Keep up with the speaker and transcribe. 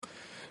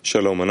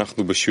שלום,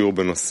 אנחנו בשיעור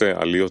בנושא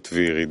עליות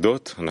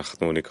וירידות,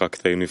 אנחנו נקרא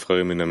קטעים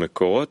נבחרים מן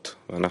המקורות,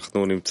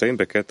 ואנחנו נמצאים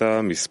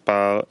בקטע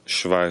מספר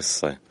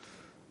 17.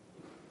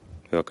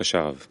 בבקשה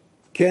רב.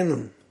 כן,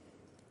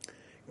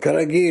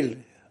 כרגיל,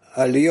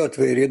 עליות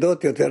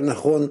וירידות, יותר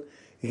נכון,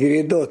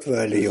 ירידות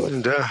ועליות.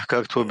 Да,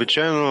 както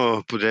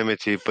обичайно,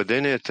 подемите и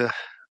паденията,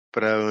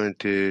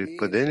 правилните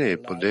падения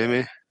и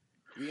подеми,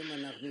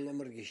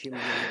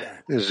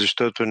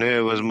 защото не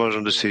е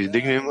възможно да се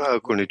издигнем,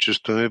 ако не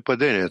чувстваме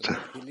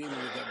паденията.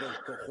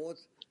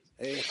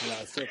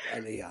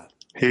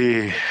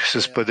 И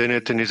с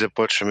паденията ни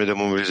започваме да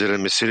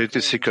мобилизираме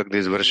силите си, как да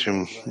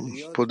извършим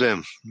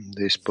подем,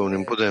 да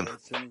изпълним подем.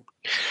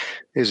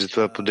 И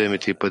затова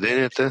подемите и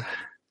паденията,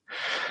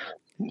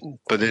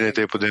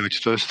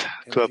 т.е.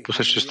 това по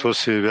същество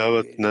се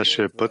явяват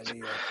нашия път,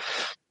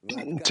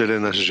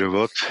 целият наш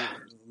живот.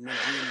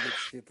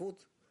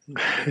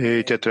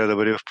 И тя трябва да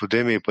бъде в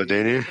подеми и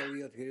падение.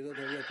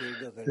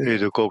 И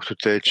доколкото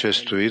те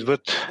често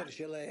идват,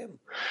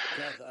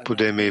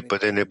 подеми и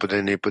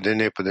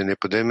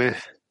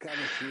падение,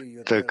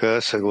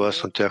 така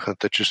съгласно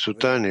тяхната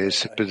честота ние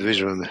се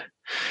придвижваме.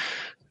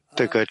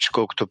 Така че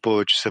колкото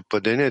повече са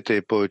паденията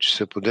и повече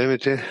са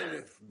подемите,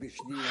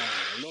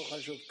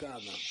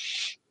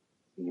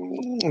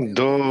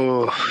 до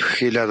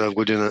 1000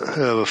 година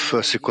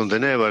в секунда,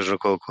 не е важно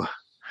колко.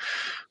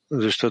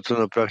 Защото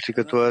на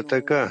практика това е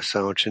така,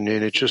 само че ние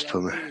не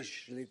чувстваме.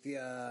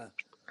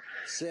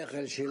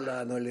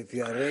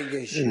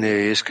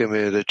 Ние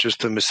искаме да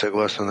чувстваме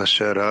съгласно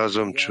нашия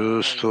разум,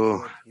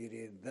 чувство.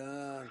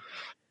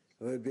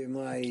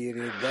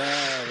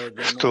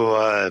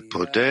 Това е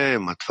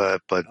подем, а това е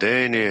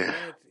падение.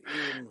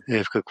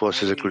 И в какво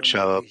се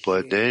заключава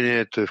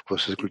падението, и в какво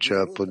се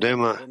заключава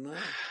подема.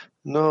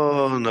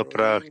 Но на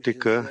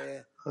практика,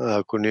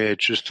 ако ние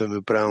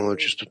чувстваме правилно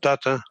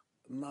чистотата,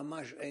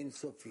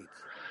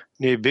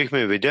 ние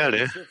бихме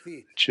видяли,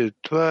 че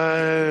това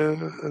е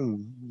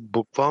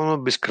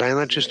буквално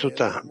безкрайна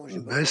чистота.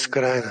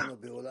 Безкрайна.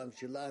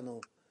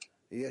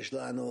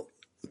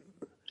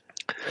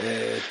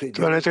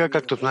 Това не е така,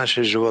 както в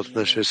нашия живот, в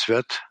нашия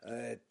свят.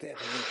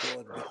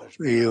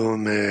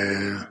 Имаме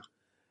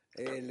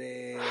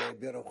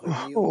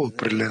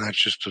определена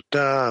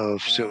чистота,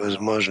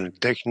 всевъзможни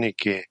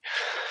техники,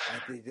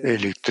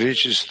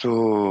 електричество,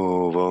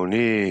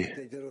 вълни.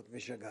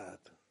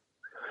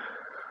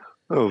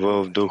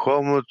 В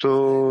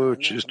духовното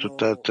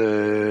чистотата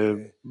е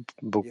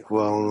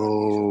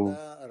буквално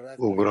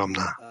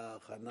огромна.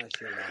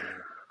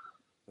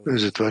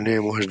 Затова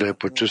ние може да я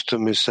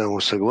почувстваме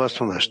само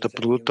съгласно нашата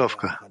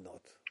подготовка.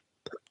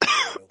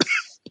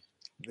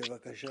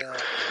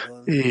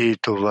 И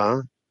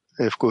това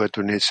е в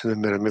което ние се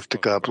намираме в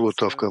такава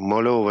подготовка.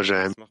 Моля,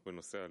 уважаем.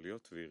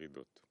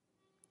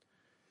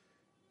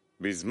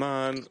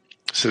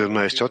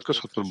 17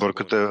 отказ от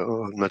подборката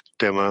на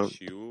тема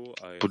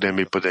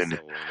подеми и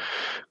падение.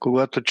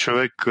 Когато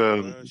човек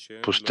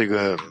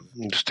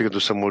достига до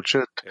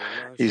самоотчет,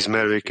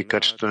 измервайки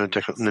качеството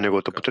на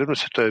неговата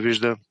потребност, той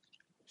вижда,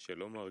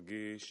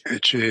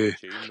 че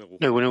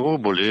него не го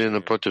боли,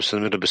 напротив се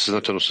намира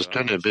безсъзнателно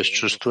състояние, без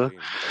чувства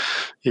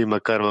и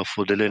макар в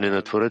отделение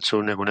на Твореца,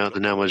 у него няма да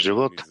няма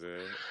живот,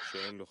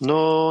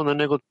 но на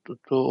него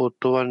от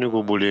това не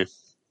го боли.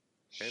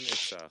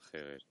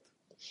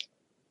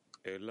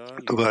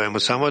 Тогава има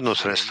само едно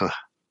средство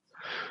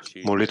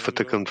 –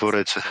 молитвата към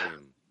Твореца.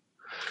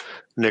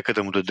 Нека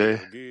да му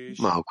даде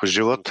малко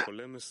живот,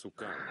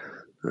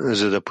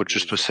 за да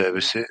почувства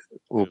себе си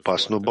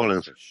опасно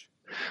болен.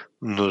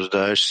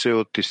 Нуждаеш се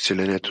от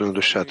изцелението на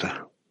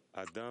душата.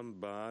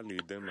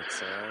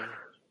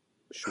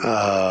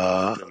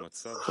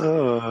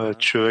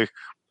 Човек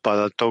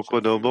пада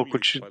толкова дълбоко,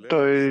 че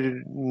той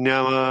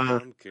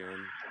няма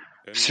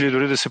сили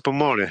дори да се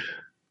помоли.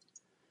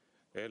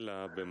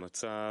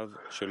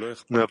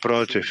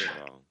 Напротив,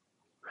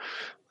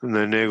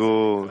 на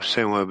него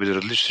все му е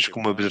безразлично, всичко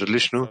му е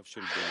безразлично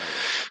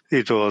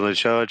и това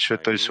означава, че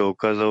той се е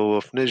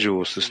оказал в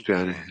неживо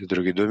състояние. С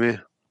други думи,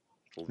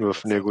 в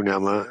него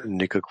няма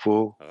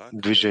никакво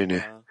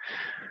движение.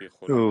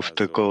 В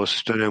такова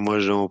състояние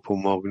може да му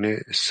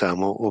помогне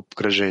само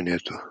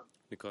обкръжението.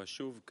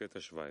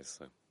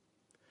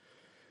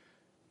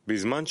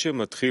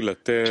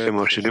 Ще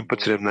може един път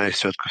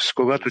 17 отказ.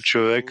 Когато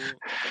човек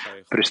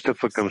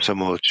пристъпва към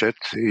самоотчет,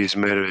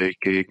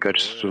 измервайки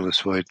качеството на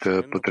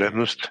своята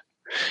потребност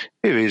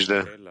и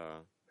вижда,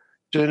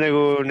 че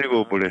него не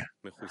го боли.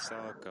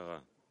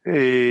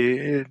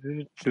 И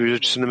вижда,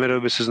 че се намира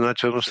в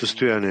безсъзнателно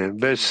състояние,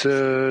 без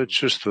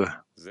чувства.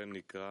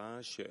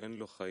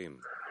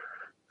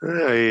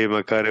 И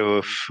макар и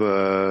в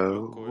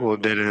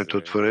отделянето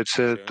от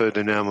Твореца, той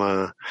да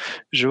няма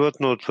живот,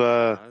 но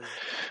това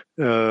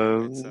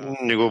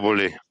не го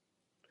боли.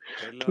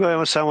 Тогава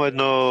има само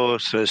едно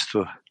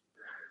средство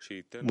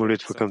 –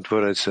 молитва към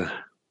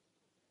Твореца.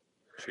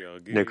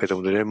 Нека да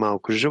му даде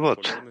малко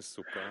живот,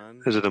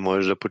 за да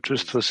може да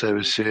почувства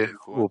себе си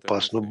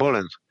опасно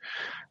болен.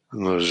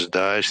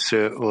 нуждаеш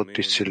се от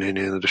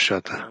изцеление на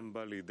душата.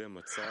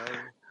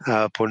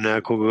 А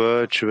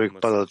понякога човек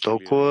пада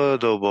толкова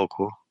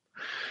дълбоко,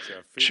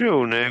 че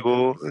у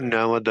него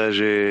няма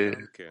даже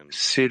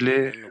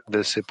сили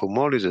да се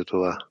помоли за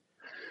това.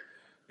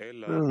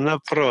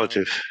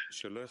 Напротив,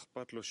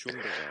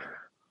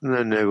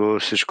 на него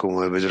всичко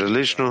му е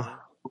безразлично.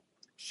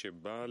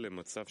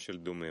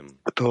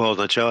 Това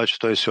означава, че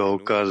той се е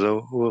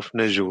оказал в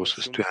неживо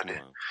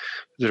състояние.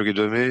 С други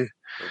думи,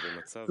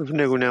 в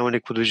него няма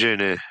никакво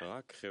движение.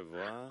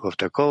 В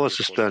такова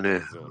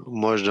състояние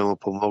може да му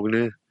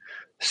помогне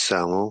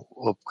само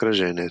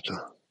обкръжението.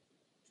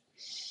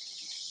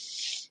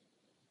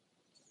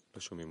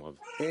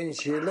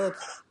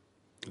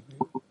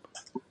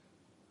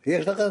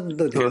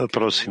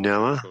 Въпроси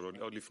няма.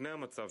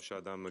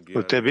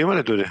 От тебе има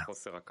ли дори?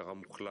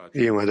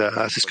 Има, да.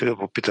 Аз искам да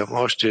попитам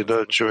още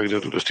да човек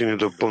да достигне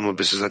до пълно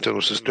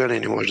безсъзнателно състояние и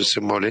не може да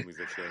се моли.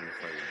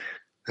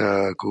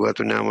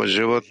 Когато няма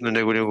живот, на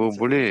него не го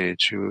боли,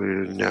 че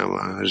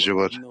няма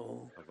живот.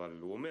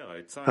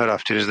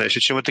 Раф, ти не знаеш,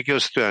 че има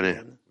такива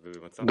състояния?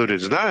 Дори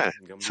знае,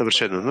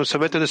 съвършено, но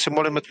съвет е да се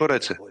молим на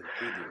Твореца.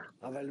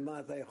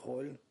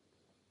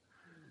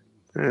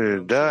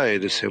 Да, и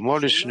да се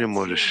молиш, не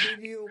можеш.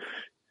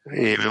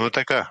 И именно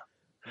така.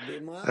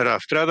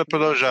 Раф, трябва да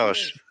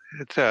продължаваш.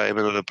 Трябва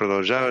именно да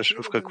продължаваш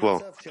в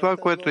какво? Това,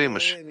 което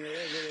имаш.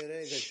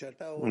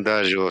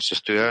 Даже в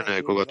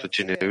състояние, когато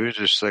ти не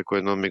виждаш всяко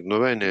едно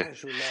мигновение,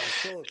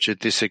 че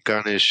ти се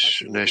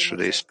канеш нещо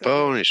да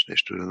изпълниш,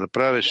 нещо да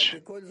направиш.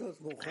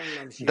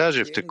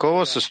 Даже в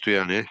такова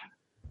състояние,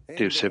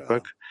 ти все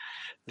пак,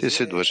 ти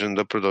си длъжен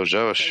да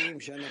продължаваш.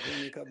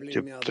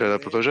 Ти трябва да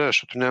продължаваш,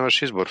 защото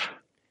нямаш избор.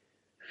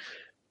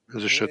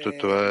 Защото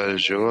това е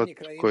живот,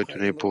 който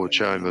ние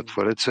получаваме от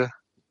Твореца.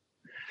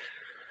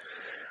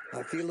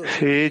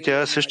 И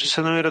тя също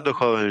се намира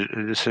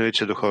духовен, се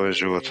нарича духовен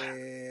живот.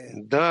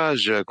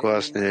 Даже ако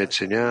аз не я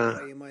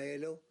ценя,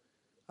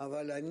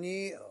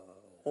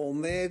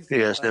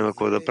 и аз няма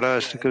какво да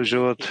правя с такъв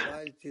живот,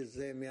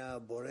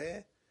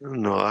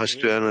 но аз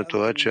стоя на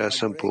това, че аз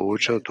съм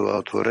получил това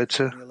от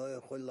Твореца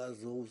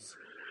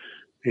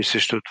и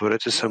също от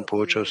Твореца съм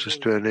получил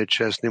състояние,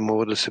 че аз не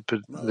мога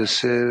да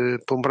се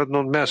помръдна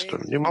от място.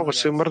 Не мога да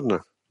се мръдна.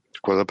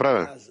 Какво да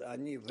правя?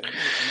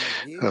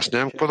 Аз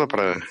нямам какво да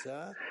правя.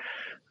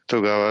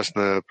 Тогава аз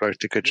на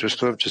практика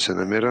чувствам, че се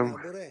намирам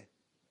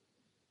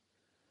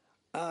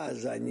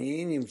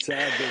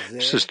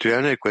в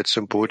състояние, което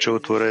съм получил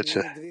от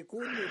Твореца.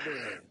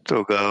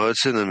 Тогава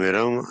се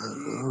намирам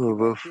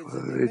в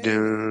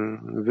един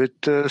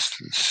вид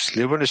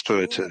сливане с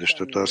Твореца,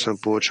 защото аз съм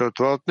получил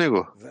това от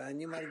него.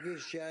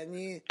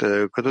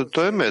 Тъй като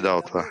той ме е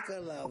дал това.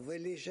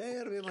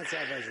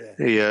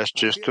 И аз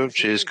чувствам,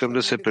 че искам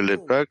да се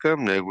прилепя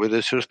към него и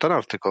да се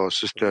остана в такова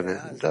състояние.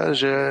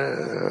 Даже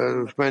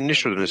в мен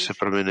нищо да не се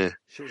промени.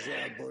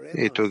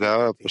 И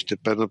тогава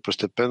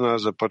постепенно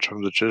аз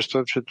започвам да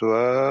чувствам, че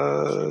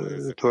това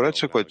е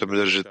Твореца, който ме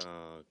държи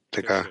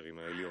така.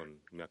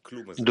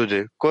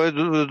 Дуди, кой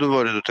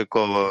доводи до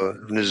такова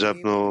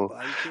внезапно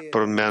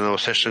промяна,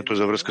 усещането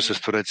за връзка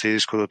с Твореца и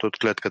изходът от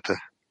клетката?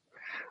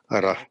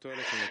 Раф,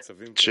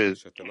 че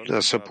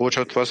аз съм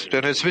получил това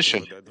състояние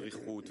свише.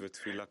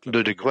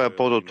 Дуди, каква е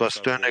полза от това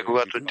състояние,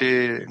 когато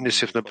ти не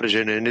си в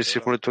напрежение, не си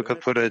в молитва към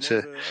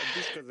Твореца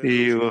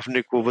и в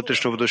никакво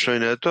вътрешно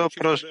вдъхновение, то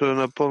просто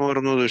напълно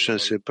равнодушен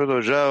си.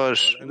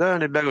 Продължаваш, да,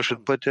 не бягаш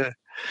от пътя,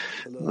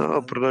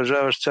 но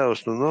продължаваш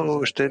цялостно,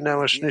 но ще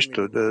нямаш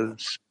нищо, да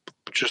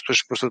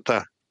чувстваш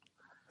пустота.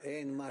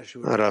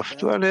 Раф,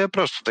 това не е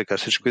просто така,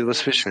 всичко идва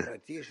свише.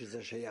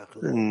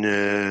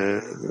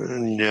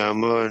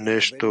 Няма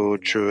нещо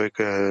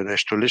човека,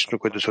 нещо лично,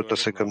 което се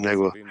отнася към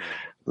него.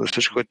 Но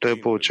всичко, което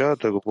той получава,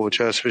 той го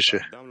получава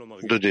свише.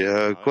 Дуди,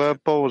 а каква е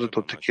ползата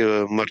от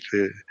такива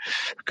мъртви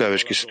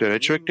кавешки състояния?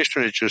 Човек нищо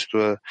не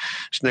чувства,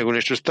 с него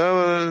нищо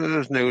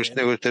става, с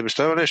него тебе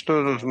става нещо,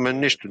 но в мен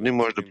нищо. Не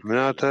може да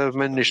преминават, а в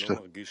мен нищо.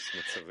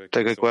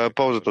 Така каква е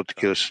ползата от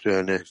такива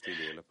състояния?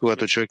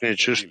 Когато човек не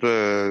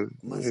чувства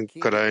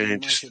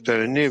крайните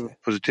състояния, ни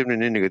позитивни,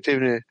 ни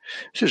негативни,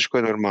 всичко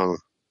е нормално.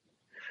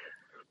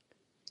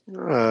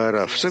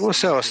 Раф,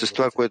 съгласява се с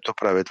това, което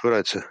прави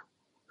Твореца.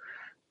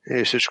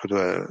 И всичко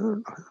това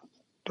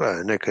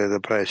е, нека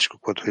да прави всичко,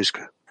 което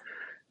иска.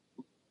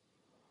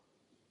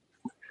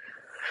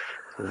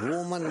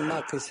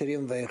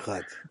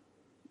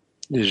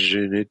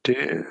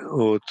 Жените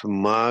от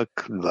Мак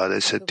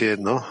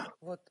 21.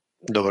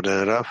 Добър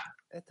ден, Раф.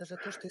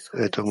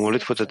 Ето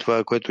молитвата, това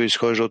е, което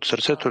изхожда от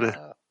сърцето ли?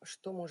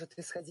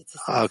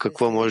 А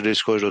какво може да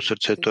изхожда от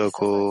сърцето,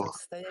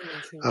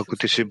 ако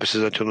ти си в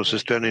безсъзнателно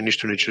състояние,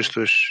 нищо не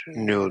чувстваш,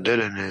 не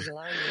отделяне,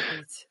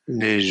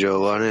 не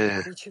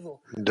желание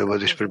да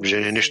бъдеш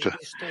приближение, нищо?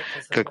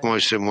 Как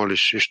можеш да се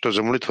молиш? И що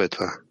за молитва е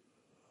това?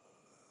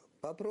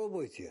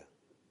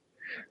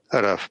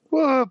 Раф,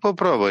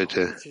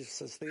 попробвайте.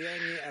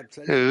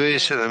 Вие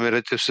се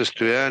намирате в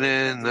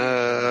състояние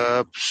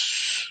на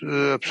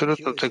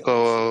абсолютно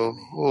такова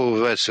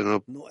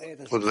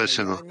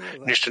отвесено.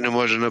 Нищо не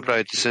може да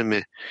направите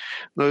сами.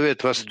 Но вие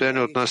това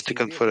състояние отнасяте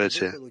към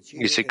Твореца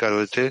и си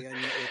казвате,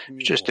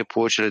 че сте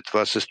получили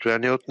това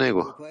състояние от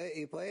Него.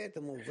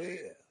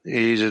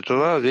 И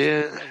затова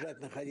вие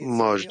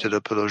можете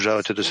да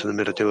продължавате да се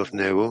намирате в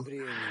Него,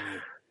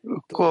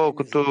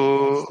 колкото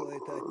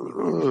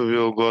ви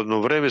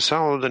угодно време,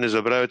 само да не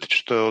забравяйте,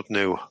 че той е от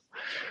Него.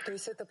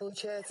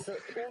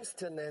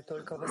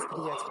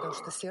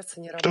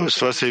 Тоест,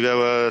 това се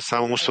явява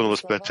само умствено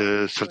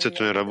възприятие.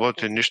 Сърцето не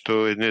работи,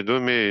 нищо, едни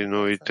думи,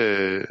 но и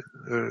те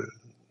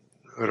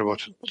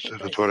работят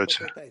на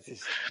Твореца.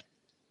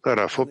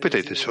 Раф,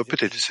 опитайте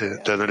се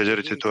да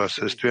анализирате това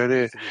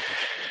състояние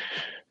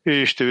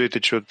и ще видите,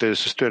 че от тези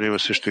състояния има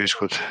също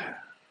изход.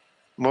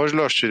 Може ли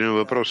още един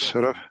въпрос,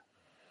 Раф?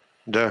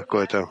 Да,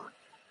 кой е там?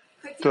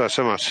 Това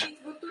съм аз.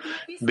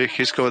 Бих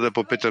искал да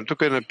попитам.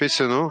 Тук е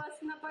написано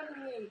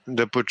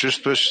да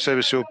почувстваш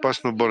себе си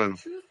опасно болен.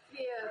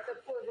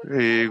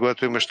 И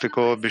когато имаш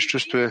такова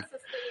безчувствие,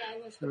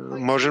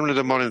 можем ли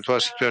да молим това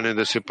състояние,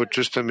 да се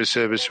почувстваме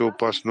себе си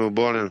опасно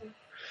болен?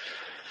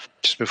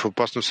 Че сме в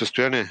опасно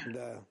състояние?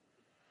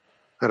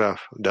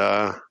 Раф,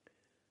 да.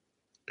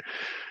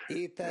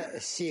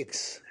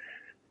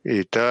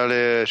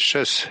 Италия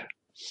 6.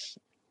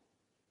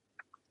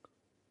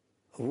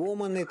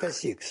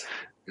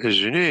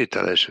 Жени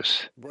Италия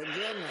 6.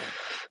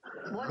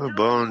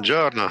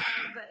 Buongiorno.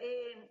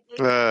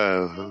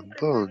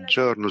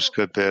 Buongiorno,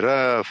 скъпи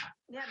Раф.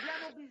 Ne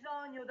abbiamo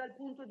bisogno dal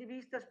punto di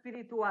vista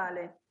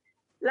spirituale.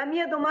 La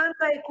mia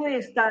domanda è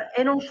questa, e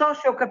non so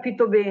se ho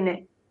capito bene.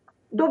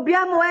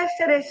 Dobbiamo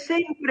essere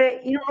sempre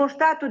in uno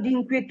stato di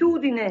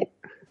inquietudine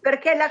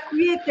perché la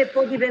quiete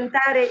può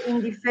diventare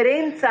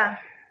indifferenza?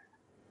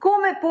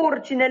 Come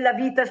porci nella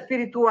vita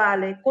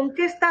spirituale? Con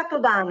che stato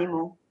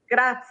d'animo?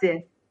 Grazie.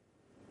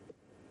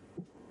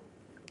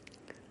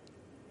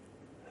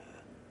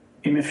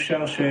 אם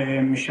אפשר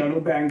שהם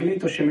ישאלו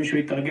באנגלית או שמישהו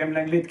יתרגם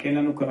לאנגלית, כי אין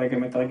לנו כרגע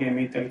מתרגם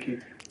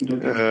מאיטלקית.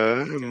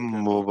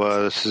 Моба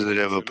да се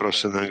зададе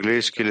въпроса на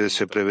английски или да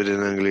се преведе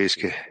на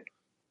английски.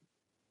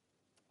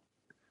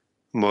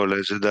 Моля,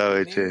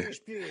 задавайте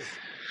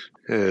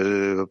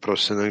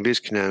въпроса на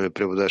английски, нямаме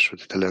преводач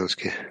от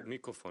италиански.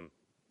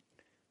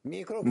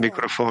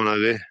 Микрофона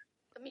ви.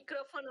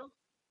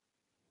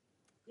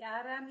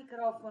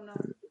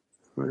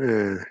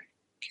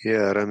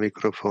 Chiara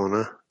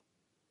микрофона.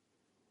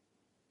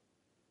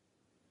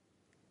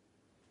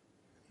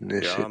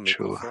 Не се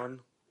чува.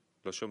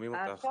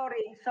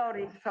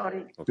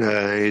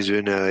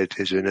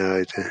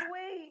 Извинявайте.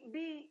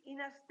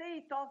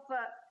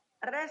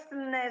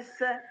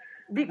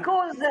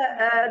 Because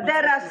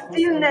there are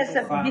stillness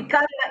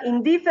become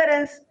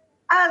indifference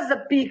as the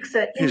peaks.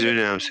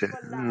 Извинявам се.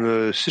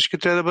 Всички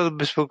трябва да бъдат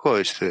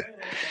безпокойства.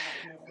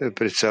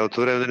 През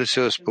цялото време да не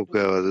се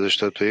успокояват,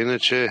 защото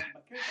иначе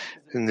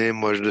не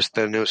може да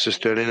стане в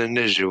състояние на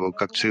неживо,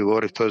 както се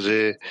говори в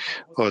този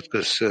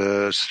отказ.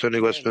 Състояние,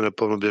 когато сме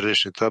напълно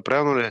безразлични. Това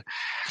правилно ли?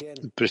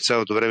 През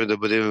цялото време да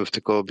бъдем в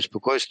такова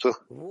безпокойство?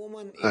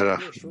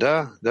 Раф.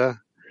 Да.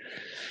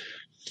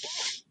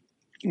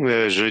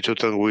 Жените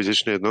от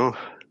англоязични едно.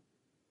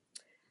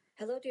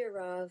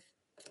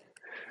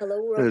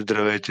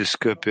 Здравейте,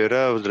 скъпи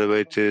Рав,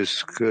 здравейте,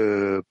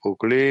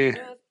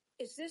 скъпокли.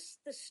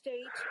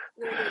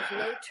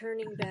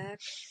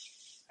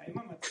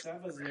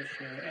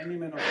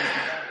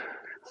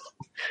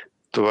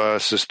 Това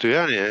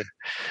състояние,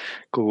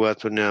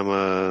 когато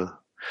няма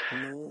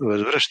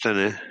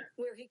възвръщане,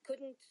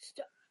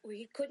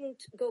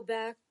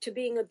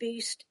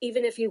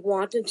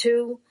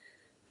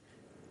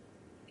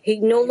 he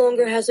no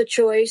longer has a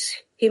choice.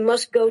 He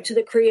must go to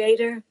the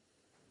Creator.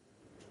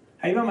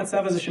 האם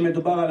המצב הזה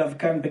שמדובר עליו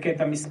כאן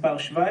בקטע מספר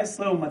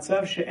 17 הוא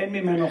מצב שאין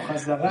ממנו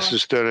חזרה?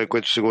 Състояние,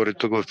 което се говори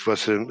тук в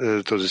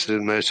този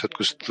 17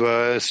 отказ,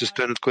 това е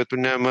състояние, от което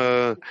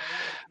няма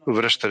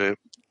връщане.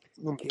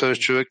 Този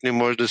човек не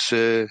може да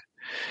се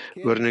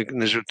върне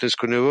на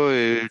животинско ниво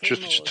и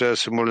чувства, че трябва да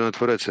се моли на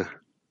Твореца.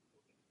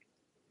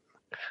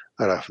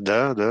 Раф,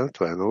 да,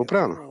 това е много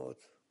правилно.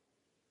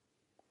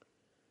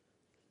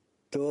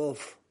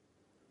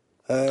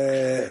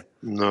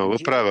 Много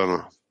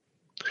правилно.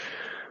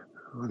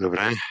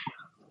 Добре.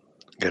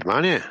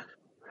 Германия?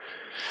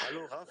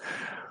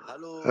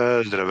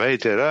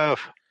 Здравейте,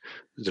 Раф.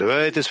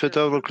 Здравейте,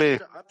 световно кли.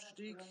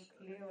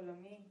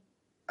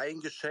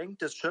 Ein Geschenk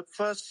des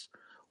Schöpfers,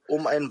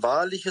 um ein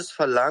wahrliches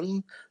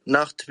Verlangen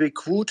nach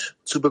Dvekut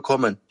zu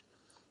bekommen.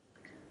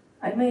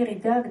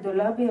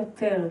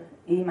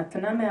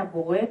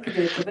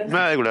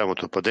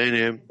 Най-голямото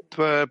падение,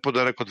 това е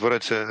подарък от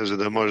Твореца, за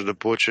да може да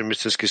получим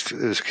истински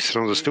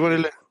страна за стиване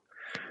ли?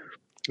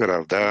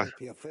 Рав, да.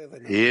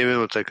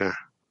 Именно така.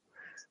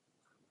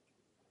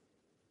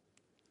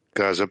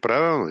 Каза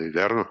правилно и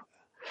вярно.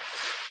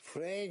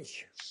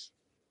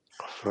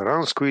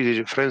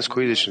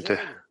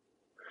 Френско-идичните.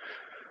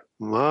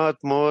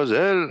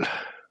 Мадмуазел.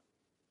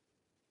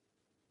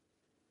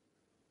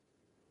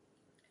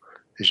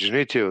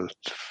 Жените от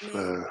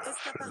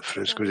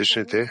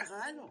френско-идичните.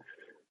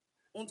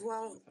 on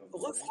doit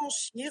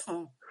refranchir,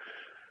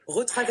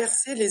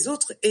 retraverser les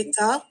autres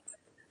états,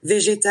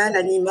 végétal,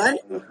 animal,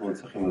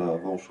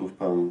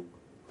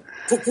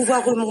 pour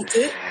pouvoir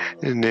remonter.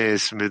 Ние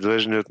сме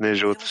длъжни от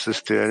неживото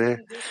състояние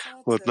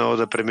отново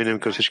да преминем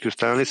към всички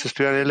останали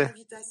състояния ли?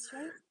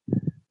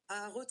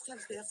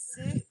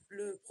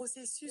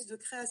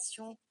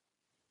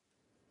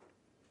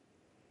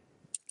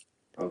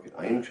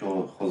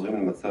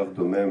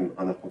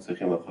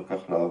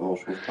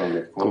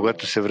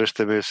 Когато се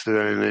връщаме в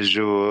състояние на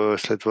живо,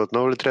 след това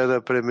отново ли трябва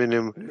да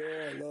преминем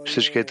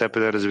всички етапи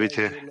на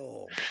развитие?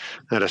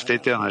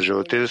 Растителна,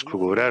 животинско,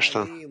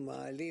 говорящо?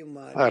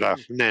 Раф.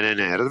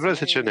 Не. Разбира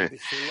се, че не.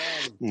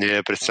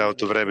 Ние през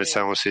цялото време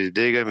само се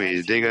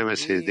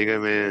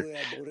издигаме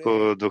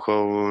по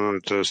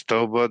духовната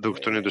стълба,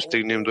 докато не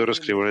достигнем до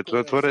разкриването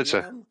на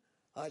Твореца.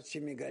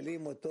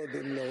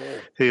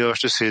 И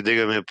още се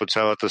издигаме по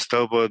цялата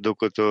стълба,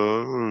 докато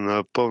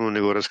напълно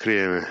не го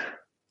разкриеме.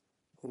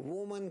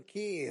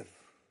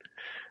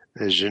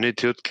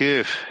 Жените от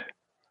Киев.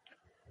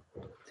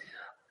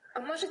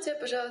 Можете,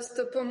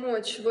 пожалуйста,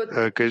 помочь?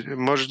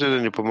 Можете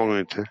да ни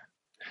помогнете?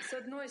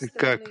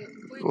 Как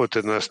от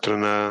една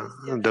страна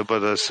да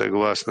бъда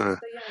съгласна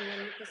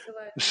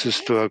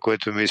с това,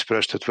 което ми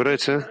изпраща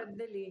Твореца,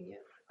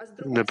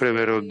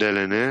 например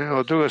отделяне,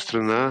 от друга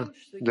страна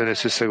да не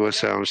се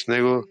съгласявам с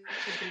него,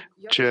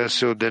 че аз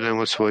се отделям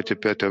от своите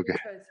приятелки.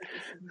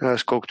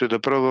 Аз колкото да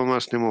пробвам,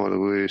 аз не мога да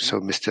го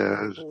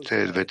съвместя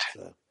тези двете.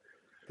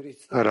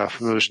 Раф,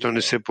 но защо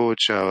не се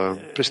получава?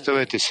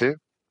 Представете се,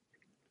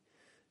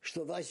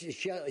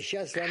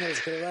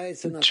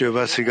 че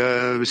вас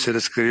сега ви се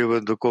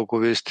разкрива доколко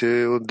вие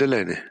сте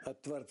отделени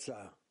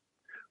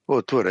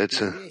от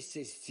Твореца.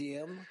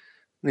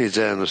 И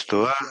заедно с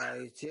това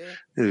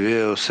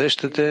вие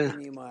усещате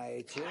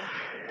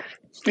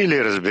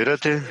или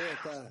разбирате,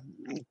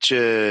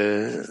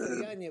 че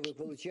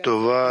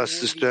това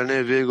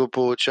състояние вие го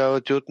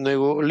получавате от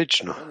него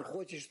лично.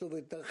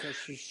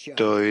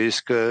 Той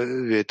иска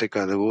вие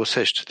така да го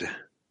усещате.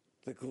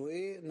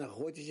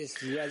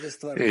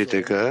 И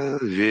така,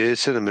 вие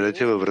се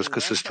намирате във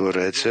връзка с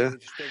Твореца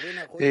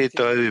и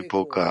той ви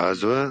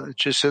показва,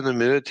 че се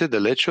намирате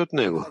далече от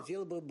него.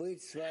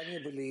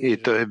 И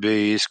той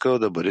би искал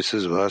да бъде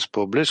с вас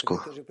по-близко.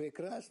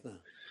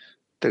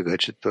 Така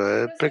че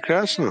това е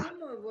прекрасно.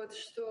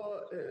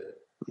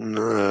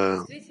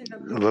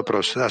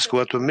 Въпрос. Аз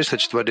когато мисля,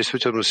 че това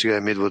действително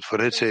сега ми идва от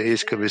Твореца,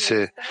 иска ми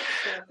се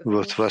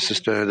в това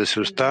състояние да се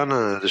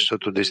остана,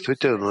 защото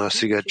действително аз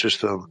сега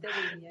чувствам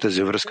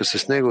тази връзка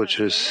с него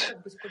чрез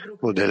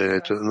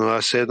отделянето. Но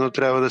аз едно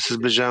трябва да се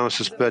сближавам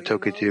с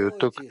приятелките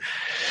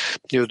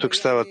и от тук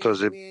става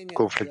този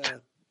конфликт.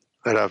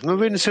 Равно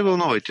вие не се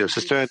вълнувайте.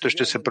 Състоянието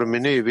ще се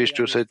промени и вие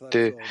ще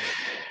усетите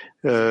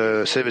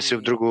себе си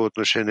в друго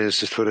отношение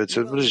с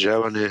Твореца,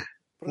 сближаване.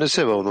 Не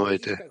се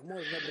вълнувайте.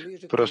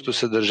 Просто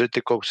се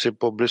държите колко се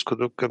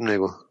по-близко към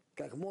него.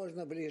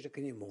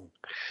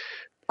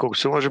 Колко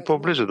се може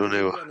по-близо до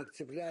него.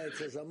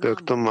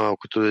 Както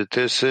малкото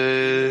дете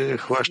се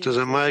хваща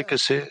за майка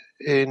си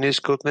и не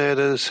иска от нея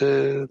да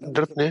се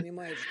дръпне,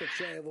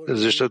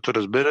 защото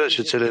разбира,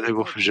 че целият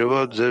негов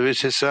живот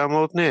зависи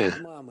само от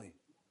нея.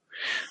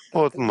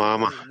 От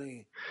мама.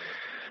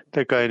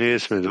 Така и ние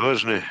сме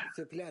длъжни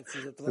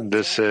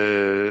да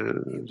се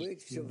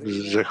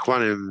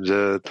захванем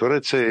за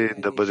Твореца и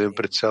да бъдем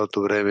пред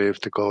цялото време в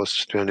такова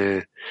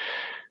състояние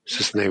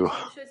с него.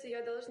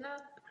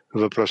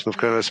 Въпрос, но в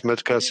крайна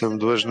сметка аз съм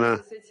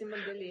длъжна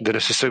да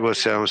не се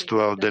съгласявам с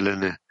това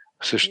отделяне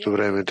в същото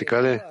време.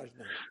 Така ли?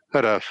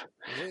 Раф.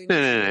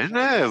 Не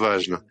е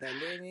важно.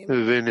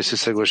 Вие не се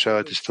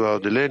съглашавате с това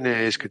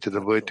отделение, искате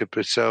да бъдете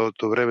през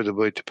цялото време, да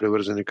бъдете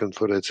привързани към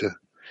Твореца.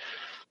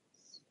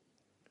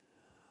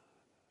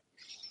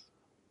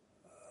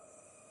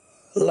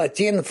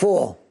 Латин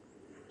 4.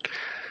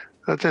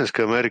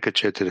 Латинска Америка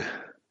 4.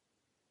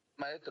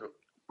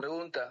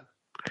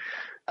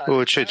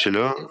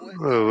 Учителю,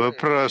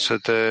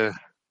 въпросът е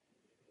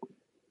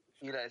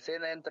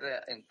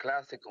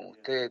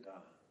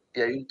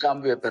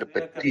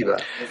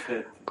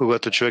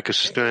когато човек е в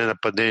състояние на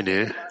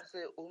падение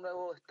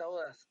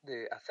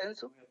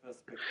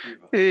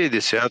и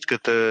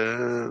десятката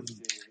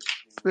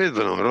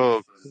идва на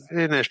урок и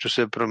нещо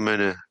се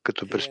променя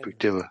като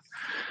перспектива.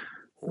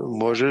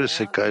 Може ли да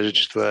се каже,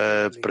 че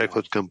това е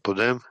преход към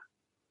подем?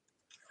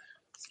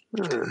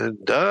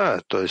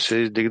 Да, той се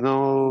е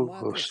издигнал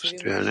в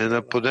състояние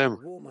на подем.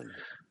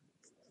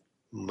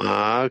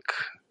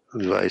 Мак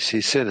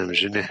 27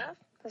 жени.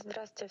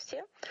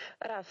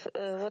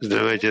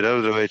 Здравейте, Рав,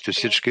 здравейте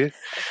всички.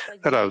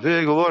 Рав,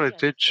 вие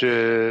говорите, че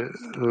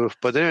в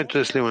падението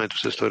е сливането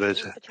с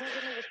Твореца.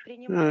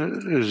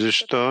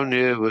 Защо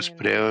ние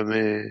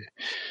възприемаме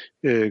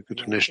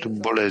като нещо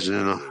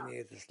болезнено?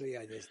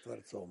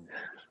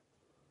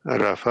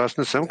 Раф, аз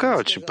не съм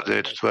казал, че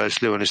падението това е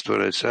сливане с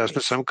Твореца. Аз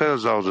не съм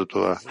казал за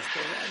това.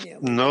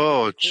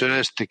 Но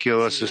чрез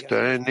такива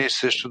състояния ние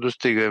също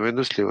достигаме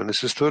до сливане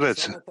с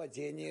Твореца.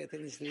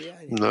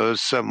 Но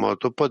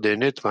самото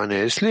падение това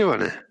не е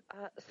сливане.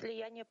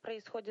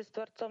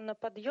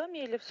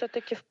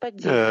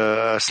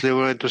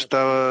 Сливането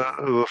става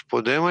в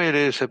подема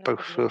или все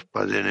пак в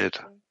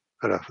падението?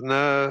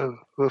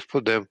 В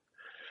подем.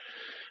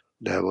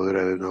 Да,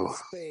 благодаря ви много.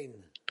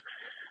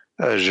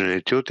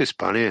 Жените от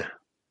Испания.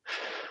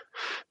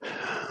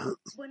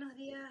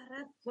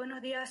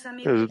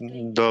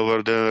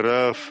 Добър ден,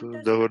 Раф.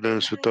 Добър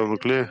ден, Световно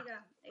Кли.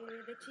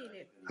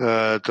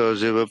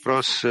 Този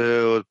въпрос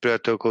е от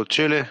приятелка от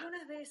Чили.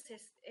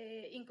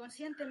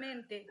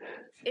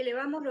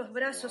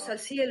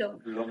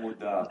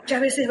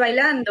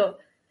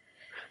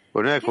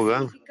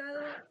 Понякога,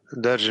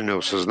 даже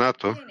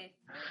неосъзнато,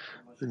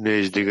 не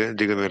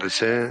издигаме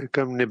ръце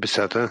към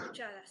небесата.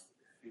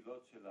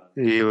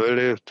 И има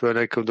ли в това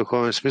някакъв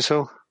духовен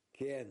смисъл?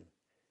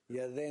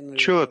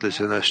 Чуват ли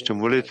се нашите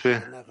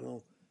молитви?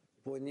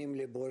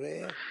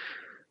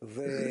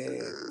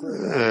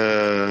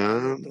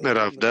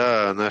 Рав,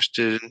 да,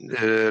 нашите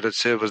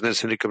ръце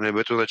възнесени към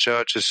небето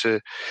означава, че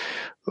се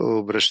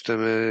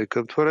обръщаме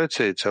към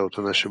Твореца и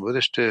цялото наше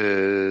бъдеще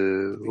е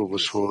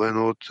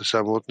обусловено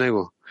само от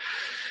Него.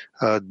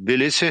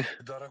 Тбилиси?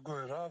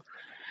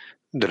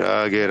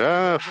 Драги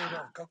Рав,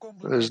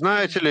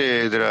 знаете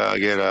ли,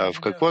 драги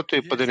Рав, каквото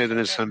и падение да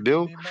не съм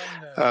бил,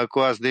 ако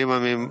аз да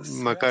имам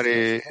макар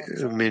и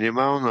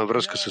минимална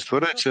връзка с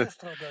Твореца,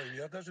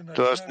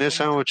 то аз не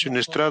само, че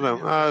не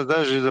страдам, аз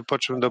даже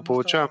започвам да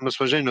получавам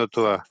наслаждение от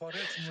това,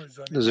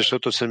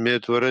 защото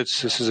самият Творец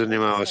се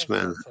занимава с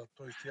мен.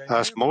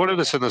 Аз мога ли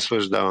да се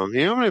наслаждавам?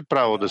 Имам ли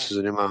право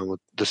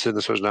да се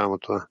наслаждавам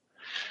от това?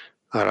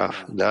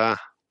 Рав, да.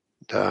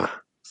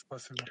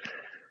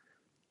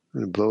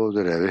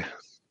 Благодаря ви.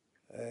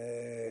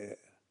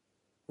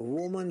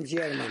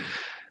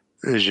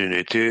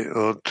 Жените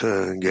от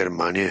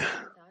Германия.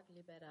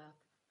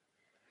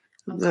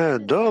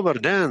 Добър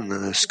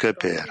ден,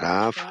 скъпи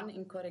Рав.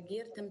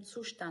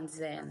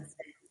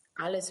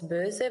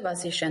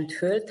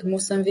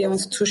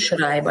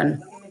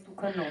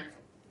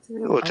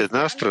 От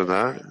една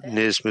страна,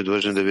 ние сме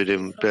длъжни да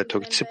видим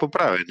приятелките си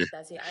поправени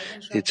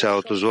и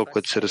цялото зло,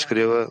 което се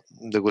разкрива,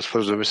 да го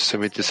свързваме с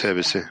самите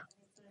себе си.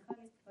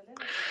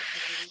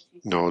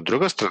 Но от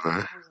друга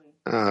страна,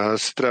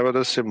 аз трябва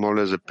да се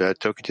моля за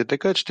приятелките,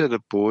 така че те да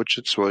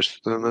получат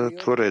свойствата на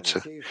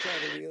Твореца.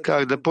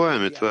 Как да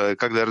поемем това,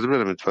 как да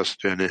разберем това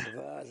състояние?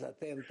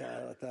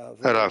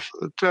 Раф,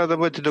 трябва да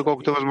бъдете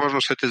доколкото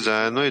възможно сете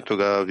заедно и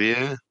тогава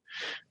вие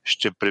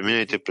ще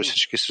преминете през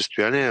всички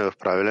състояния в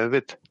правилен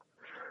вид,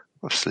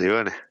 в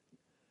сливане.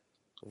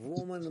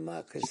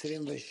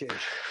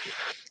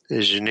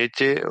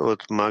 Жените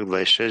от Мак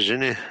 26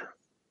 жени.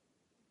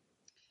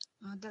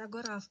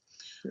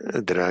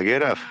 Драги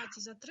Раф,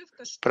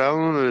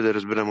 правилно ли да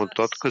разберем от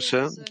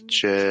откъса,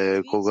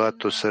 че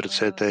когато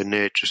сърцето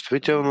не е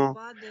чувствително,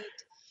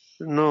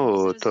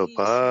 но то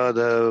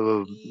пада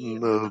в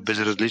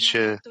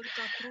безразличие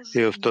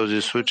и в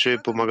този случай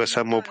помага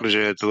само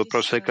упражнението.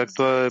 Въпросът е как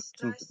това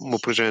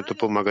упражнението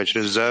помага?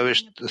 Чрез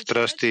завист,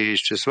 страсти и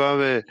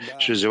изчеславие,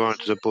 чрез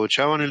желанието за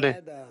получаване ли?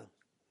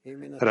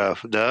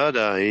 Раф,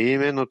 да,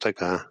 именно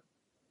така.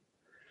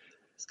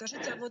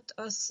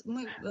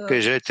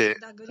 Кажете,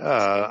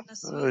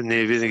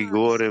 ние винаги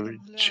говорим,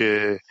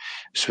 че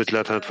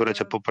светлята на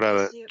Твореца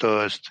поправя.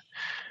 Тоест,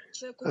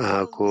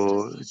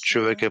 ако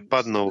човек е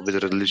паднал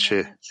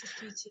безразличие,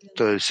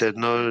 той все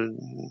едно,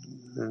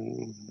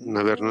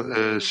 наверно,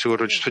 е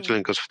сигурно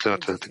чувствителен към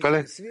светлината. Така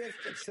ли?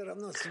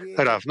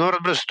 Раф, но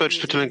разбира се, той е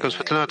чувствителен към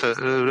светлината.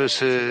 Разбира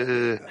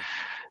се,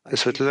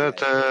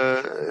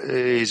 светлината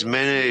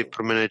изменя и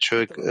променя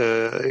човек.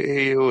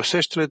 И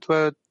усеща ли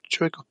това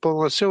човек в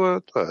пълна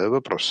сила? Това е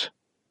въпрос.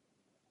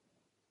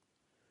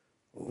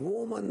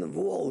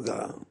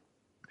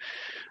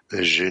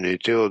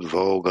 Жените от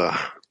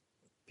Волга.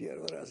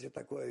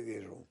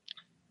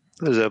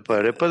 За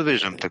първи път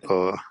виждам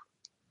такова.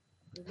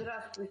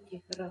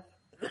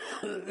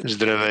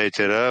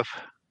 Здравейте, Раф.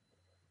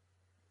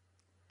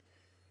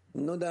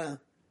 Ну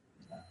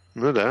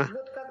да.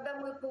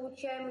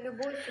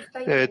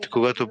 Ето,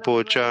 когато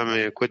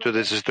получаваме което да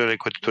е състояние,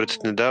 което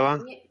Творецът не дава,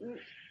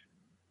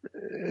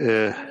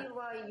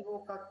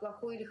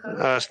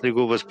 аз не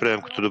го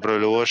възприемам като добро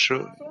или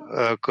лошо,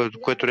 а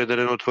което е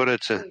дарено от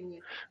Твореца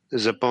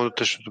за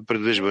пълнотъчното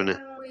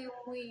предвижване.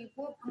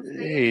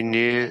 И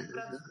ние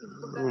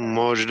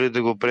може ли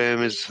да го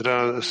приемем с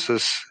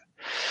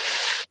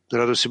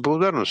радост и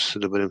благодарност,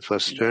 да бъдем в това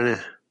състояние?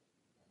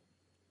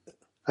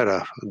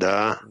 Раф,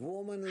 да.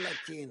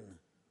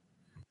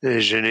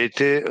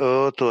 Жените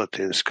от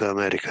Латинска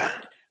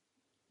Америка.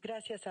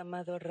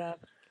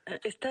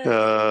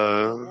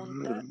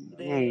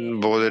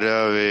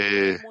 Благодаря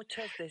ви,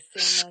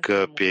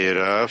 скъпи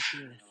Раф.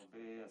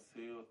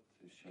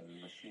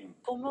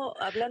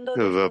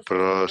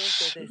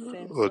 Въпрос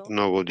от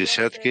много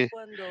десятки,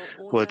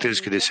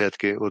 латински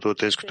десятки, от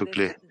латинското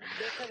кли.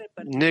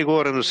 Не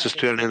говорим за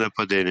състояние на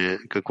падение.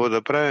 Какво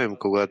да правим,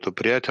 когато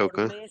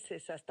приятелка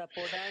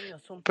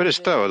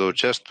престава да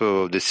участва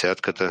в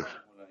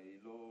десятката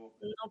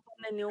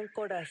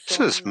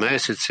с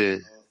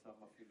месеци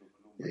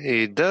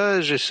И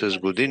даже с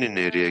години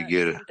не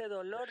реагира.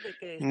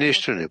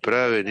 Нищо не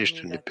прави,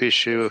 нищо не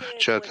пише в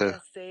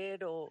чата.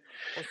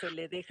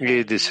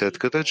 И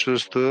десятката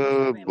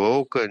чувства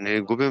болка.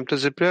 Ние губим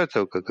тази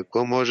приятелка.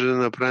 Какво може да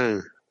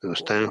направим? Да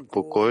оставим в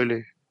покой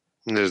ли?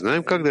 Не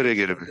знаем как да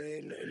реагираме.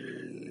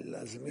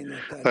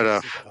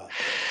 Раф,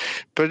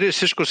 преди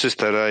всичко се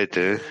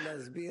старайте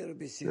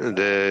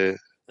да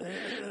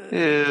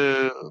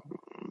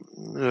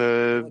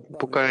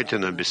поканите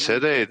на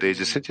беседа и да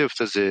изясните в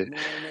тази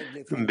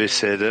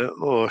беседа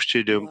още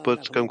един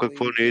път към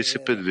какво ние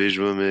се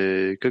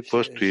предвижваме,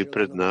 какво стои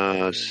пред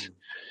нас,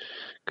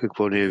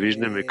 какво ние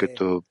виждаме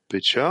като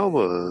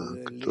печалба,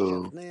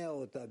 като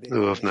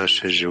в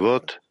нашия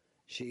живот.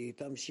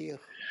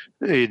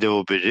 И да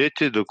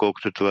убедите,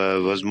 доколкото това е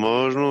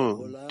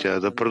възможно, тя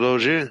да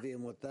продължи.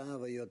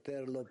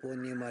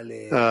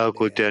 А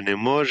ако тя не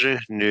може,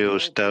 ние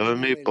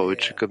оставаме и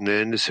повече към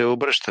нея не се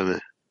обръщаме.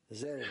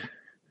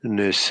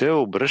 Не се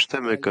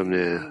обръщаме към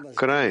нея.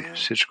 Край,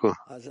 всичко.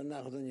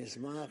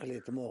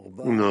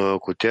 Но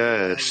ако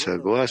тя е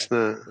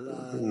съгласна,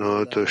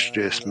 но то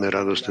ще сме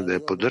радостни да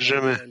я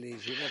поддържаме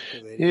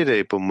и да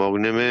й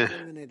помогнем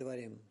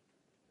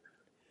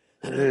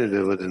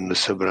да бъдем на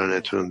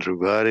събранието на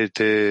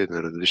другарите,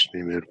 на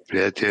различни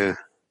мероприятия.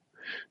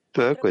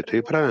 Това, което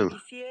и правим.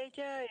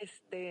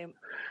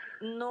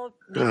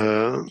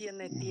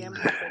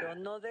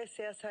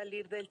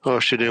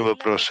 Още един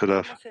въпрос,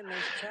 Раф.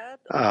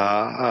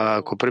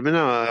 Ако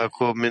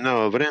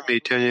минава време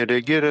и тя не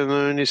реагира,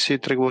 но не си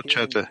тръгва от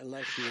чата,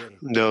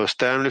 да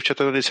оставим ли в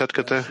чата на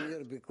десятката?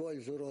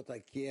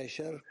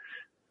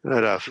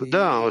 Раф,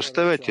 да,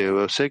 оставете.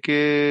 Във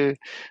всеки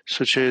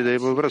случай да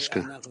има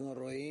връзка.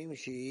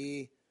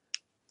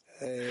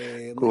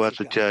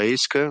 Когато тя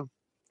иска,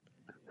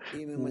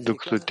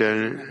 докато тя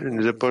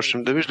не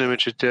започнем да виждаме,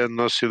 че тя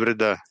носи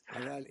вреда.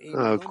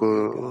 Ако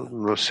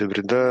носи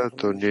вреда,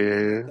 то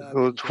ние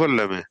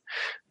отхвърляме.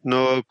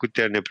 Но ако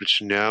тя не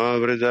причинява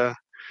вреда,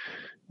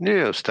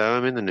 ние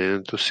оставаме на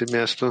нейното си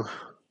място.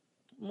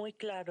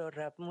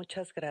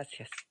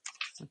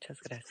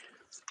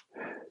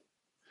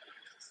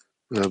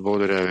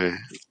 Благодаря ви.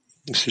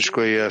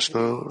 Всичко е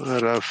ясно.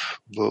 Раф,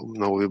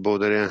 много ви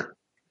благодаря.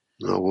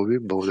 Много ви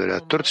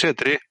благодаря. Турция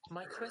 3.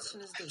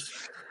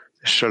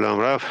 Шалом,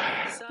 Раф.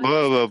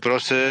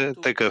 Въпрос е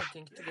такъв.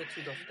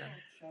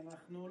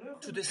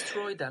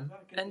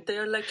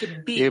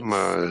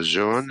 Има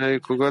желание,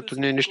 когато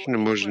ние нищо не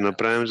можем да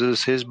направим, за да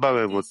се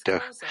избавим от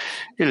тях.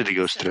 Или да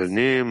ги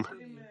отстраним.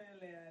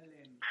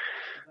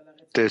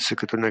 Те са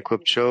като някаква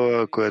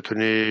пчела, която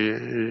ни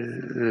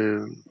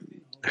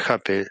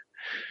хапе,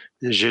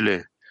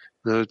 жиле.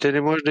 Но те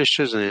не може да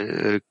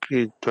изчезне.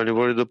 И това не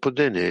води до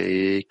падение.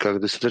 И как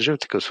да се държим в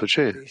такъв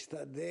случай?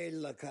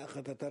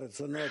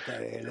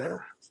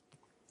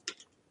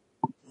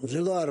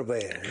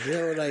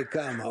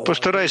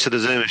 Постарай се да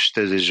вземеш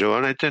тези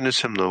желания. Те не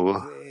са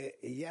много.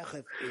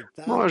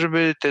 Може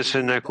би те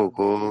са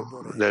няколко,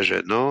 даже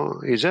едно,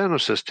 и заедно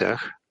с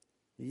тях.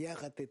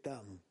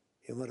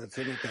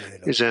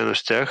 И заедно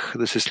с тях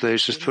да се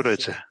слееш с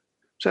Твореца.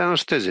 Заедно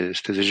с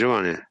тези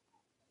желания.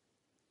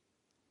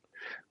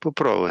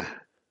 Попробвай.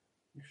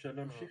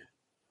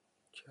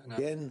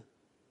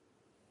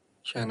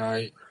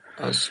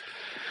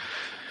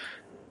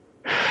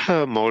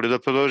 Мога ли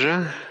да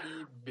продължа?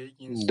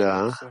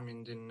 Да.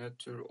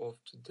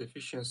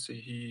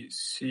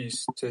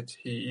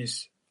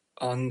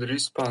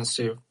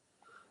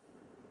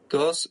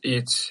 Does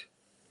it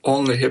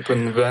only happen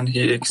when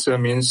he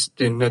examines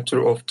the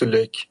nature of the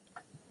lake?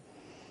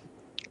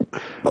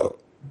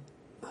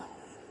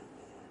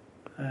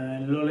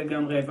 לא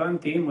לגמרי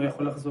הבנתי, אם הוא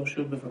יכול לחזור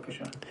שוב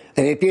בבקשה.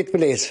 Repeat,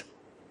 please.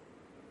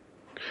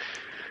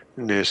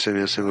 Не съм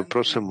ясен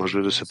въпроса, може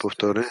ли да се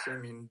повтори?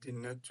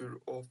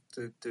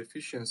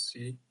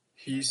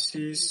 He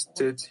sees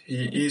that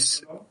he is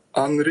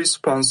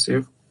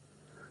unresponsive.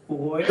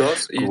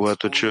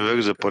 Когато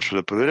човек започва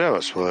да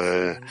проверява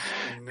своя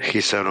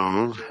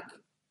хисарон,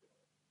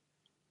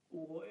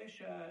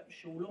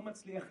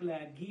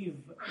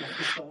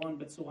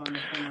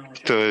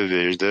 той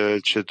вижда,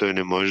 че той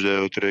не може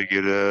да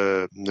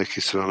отреагира на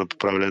хисарона по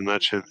правилен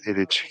начин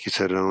или че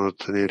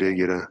хисаронът не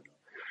реагира.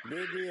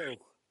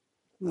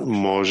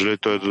 Може ли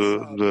той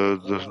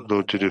да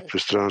отиде в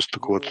пространството,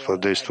 когато това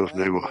действа в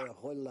него?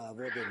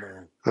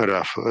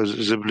 Раф,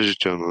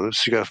 заближително.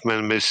 Сега в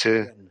мен ме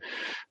се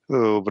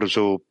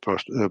образува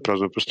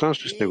празно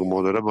пространство и с него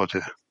мога да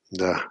работя.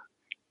 Да.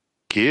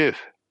 Киев.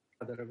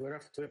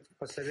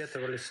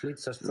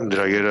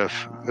 Драги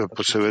Раф,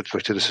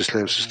 посъветвахте да се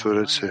слеем с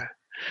Твореца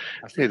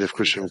и да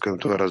включим към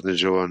това разни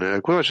желания.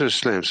 Ако вече да се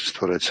слеем с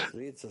Твореца?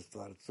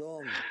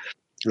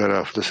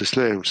 Раф, да се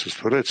слеем с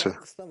Твореца.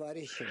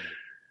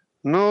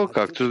 Но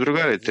както с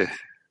другарите.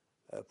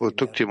 От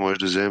тук ти можеш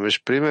да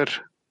вземеш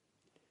пример.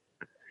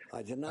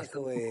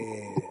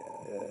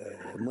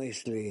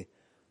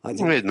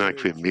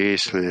 Еднакви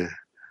мисли,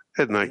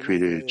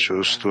 еднакви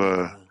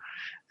чувства,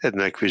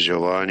 еднакви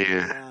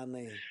желания,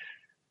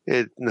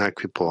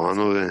 еднакви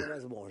планове.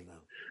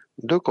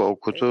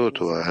 доколкото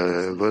това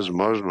е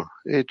възможно.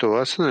 И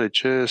това се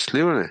нарича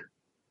сливане.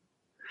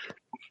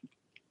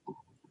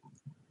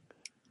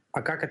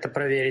 А как это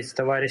проверить с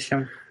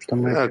товарищем?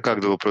 А как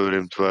да го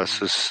проверим това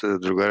с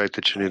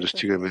другарите, че ние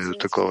достигаме до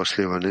такова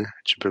сливане,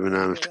 че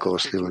преминаваме в такова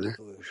сливане?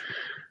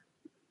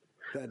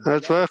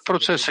 Това е в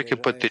процес. Всеки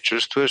път ти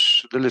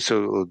чувстваш дали се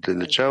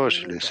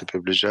отдалечаваш или се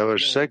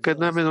приближаваш. Всяка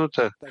една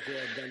минута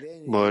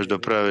можеш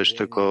да правиш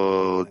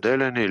такова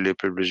отделяне или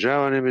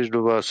приближаване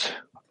между вас.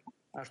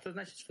 А что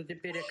значит, что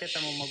теперь я к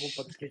этому могу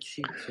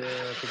подключить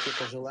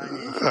какие-то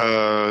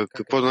желания?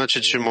 Какво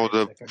значи, че мога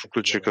да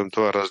включа към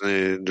това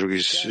разни други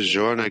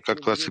желания,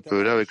 как това се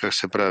проверява и как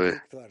се прави?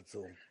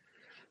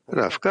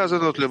 Да,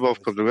 вказано от любов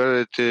към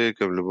другарите,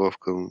 към любов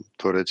към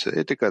Твореца.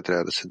 И така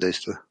трябва да се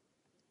действа.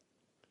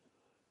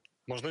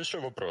 Можно еще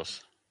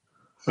вопрос?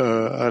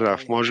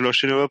 Раф, може ли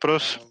още един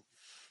въпрос?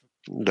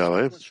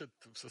 Давай.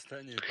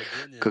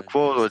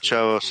 Какво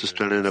означава в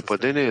състояние на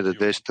падение и да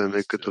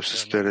действаме като в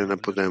състояние на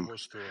подем?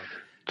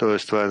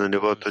 Тоест, това е на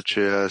нивото,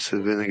 че аз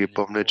винаги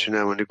помня, че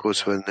няма никой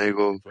освен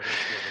него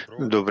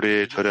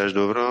добри и творящ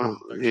добро,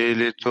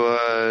 или това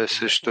е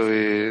също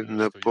и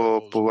на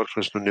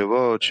по-повърхностно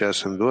ниво, че аз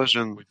съм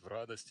длъжен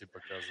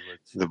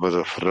да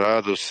бъда в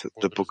радост,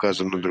 да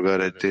показвам на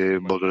другарите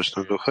бодрост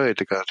на духа и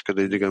така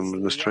да издигам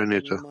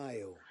настроението.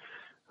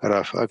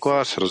 Раф, ако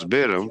аз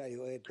разбирам,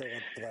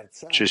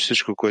 че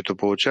всичко, което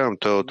получавам,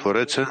 то е от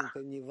Твореца,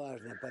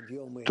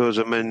 то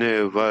за мен не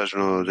е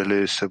важно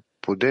дали са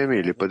подеми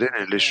или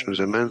падения лично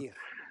за мен.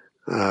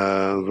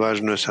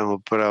 Важно е само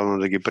правилно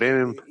да ги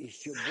приемем,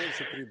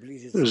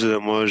 за да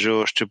може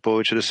още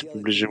повече да се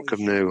приближим към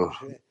него,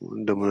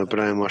 да му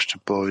направим още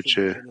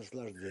повече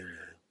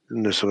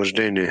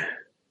наслаждение.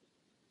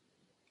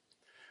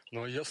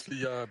 Но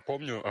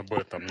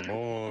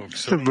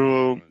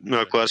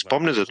ако аз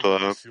помня за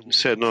това,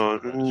 все едно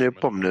не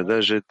помня,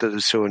 даже тази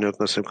сила не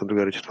отнасям към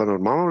другарите. Това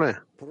нормално ли е?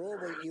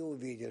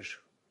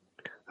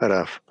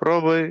 Раф,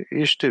 пробвай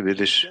и ще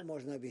видиш.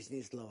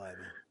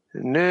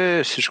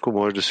 Не всичко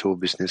може да се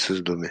обясни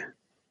с думи.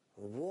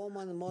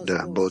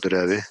 Да,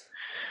 благодаря ви.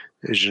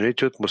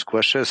 Жените от Москва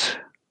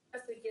 6.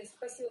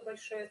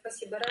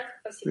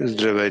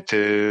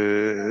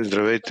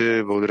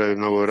 Здравейте, благодаря ви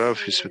много,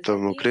 Раф и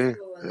световно Кли.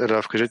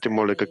 Раф, кажете,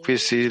 моля, какви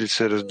сили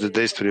са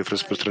действали в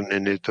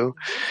разпространението,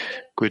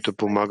 които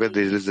помагат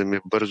да излизаме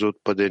бързо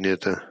от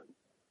паденията?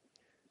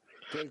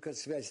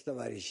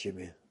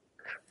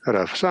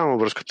 Раф, само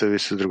връзката ви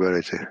с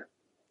другарите.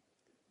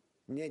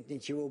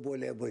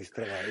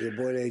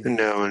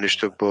 Няма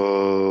нищо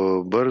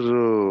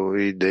по-бързо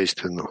и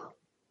действено.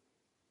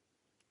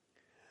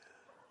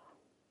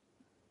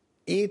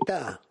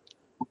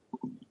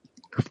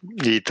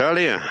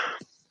 Италия.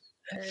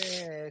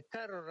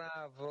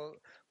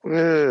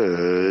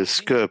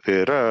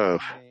 Скъпи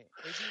Раф.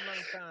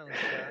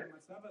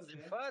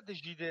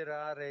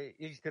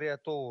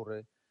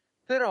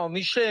 Però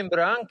mi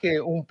sembra anche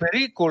un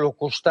pericolo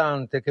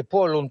costante che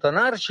può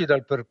allontanarci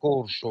dal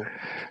percorso.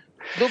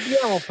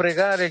 Dobbiamo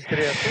pregare il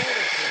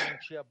Creatore che non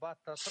ci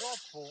abbatta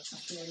troppo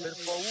per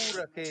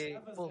paura che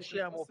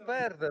possiamo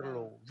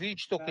perderlo,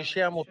 visto che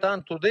siamo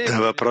tanto deboli.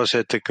 Въпросът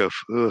е такъв.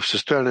 В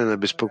състояние на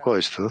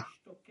безпокойство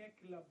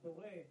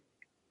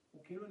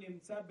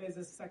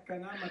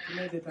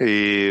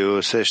и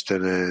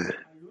усещане,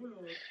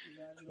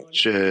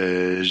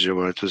 че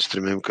желанието да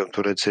стремим към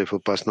Твореца е в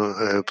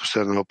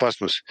постоянна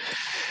опасност.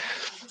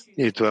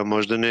 И това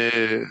може да не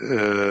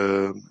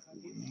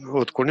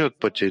отклони от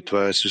пътя. И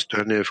това е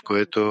състояние, в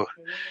което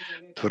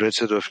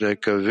Творецът в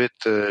някакъв вид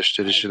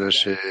ще реши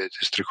нашите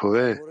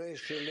страхове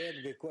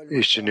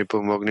и ще ни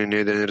помогне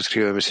ние да не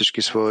разкриваме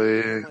всички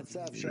свои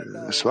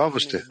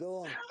слабости.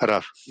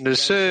 Раф, не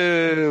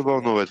се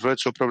вълнувай.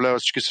 Творецът управлява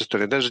всички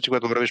състояния. Даже ти,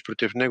 когато вървиш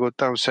против него,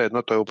 там все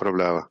едно той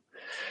управлява.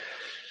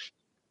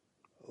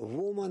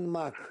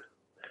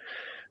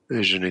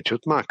 Жените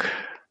от Мак.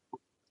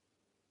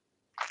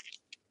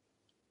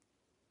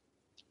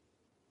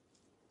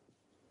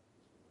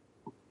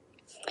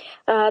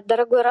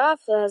 Дорогой Раф,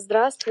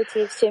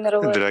 здравствуйте, все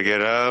мировое. Драги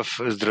Раф,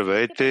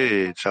 здравейте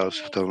и цяло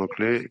световно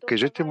Кли.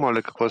 Кажете,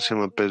 моля, какво се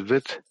има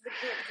предвид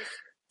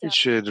и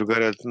че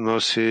другарят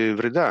носи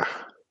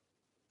вреда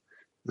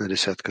на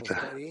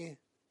десятката.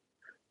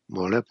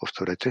 Моля,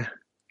 повторете.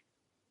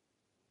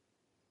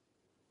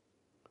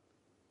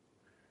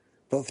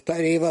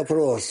 Повтори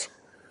въпрос.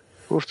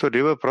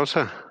 Повтори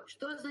въпроса.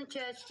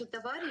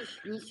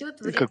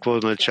 Какво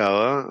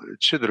означава,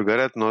 че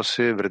другарят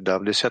носи вреда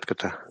в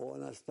десятката?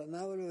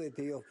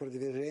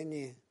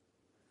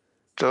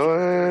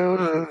 Той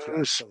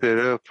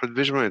спира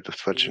предвижването в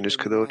това, че не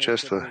иска да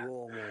участва.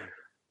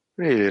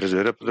 Или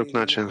разбира по друг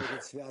начин.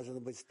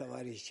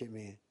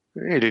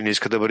 Или не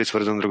иска да бъде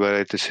свързан с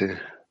другарите си.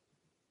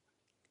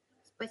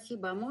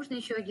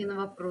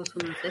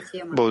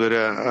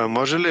 Благодаря.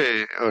 Може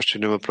ли още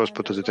един въпрос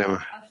по тази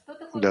тема?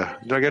 Да.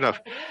 Драги Раф,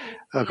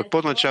 какво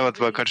означава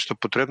това качество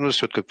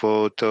потребност и от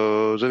какво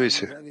то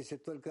зависи?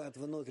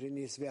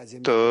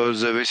 То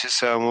зависи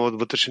само от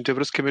вътрешните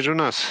връзки между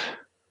нас.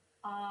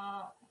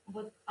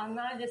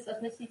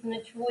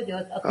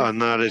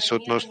 Анализ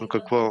относно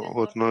какво?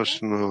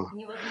 Относно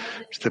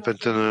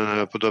степента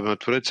на подобен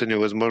Твореца,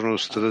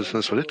 невъзможността да се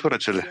наслади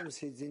Твореца ли?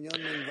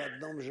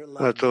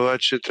 А това,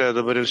 че трябва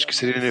да бъдем всички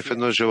съединени в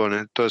едно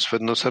желание, т.е. в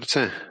едно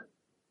сърце.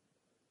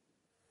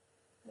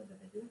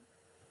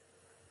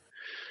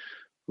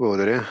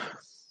 Благодаря.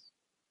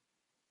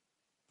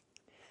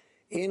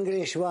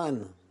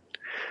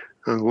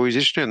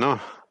 Англоязични, но.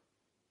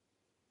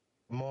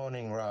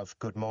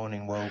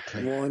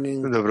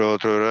 Добро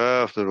утро,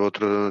 Рав. Добро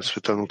утро,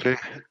 света внутри.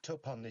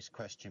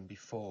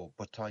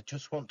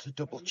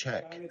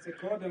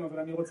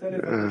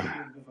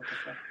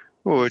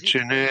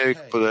 Ученик,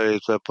 подай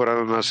това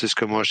по-рано, аз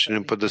искам още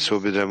един път да се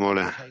убедя,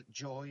 моля.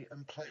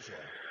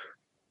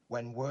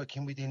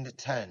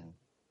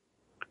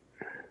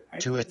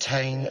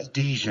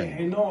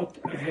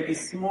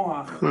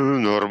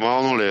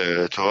 Нормално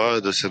ли е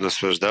това да се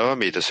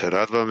наслаждаваме и да се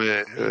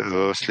радваме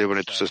в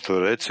сливането с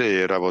Твореца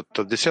и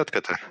работата в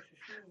десятката?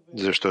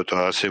 Защото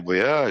аз се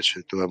боя,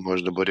 че това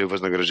може да бъде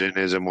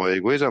възнаграждение за моя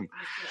егоизъм,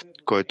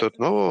 който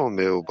отново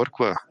ме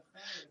обърква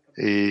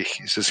и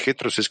с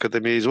хитрост иска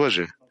да ми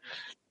излъже.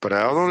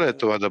 Правилно ли е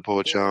това да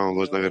получавам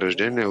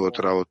възнаграждение от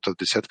работата в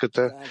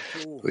десятката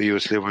и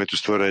от сливането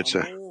с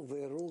Твореца?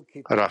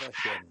 Раф,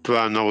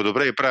 това е много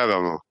добре и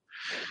правилно.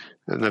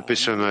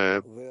 Написано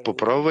е,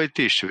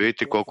 попробвайте и ще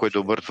видите колко е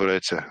добър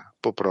Твореца.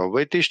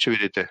 Попробвайте и ще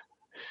видите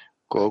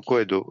колко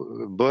е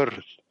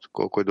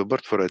добър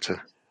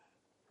Твореца.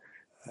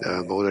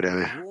 Да, благодаря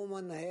ви.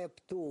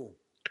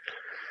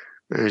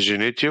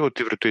 Жените от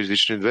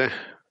евротоязични 2.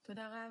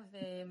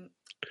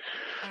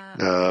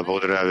 Да,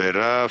 благодаря ви,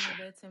 Рав.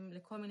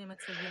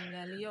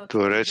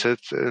 Творецът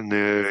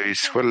не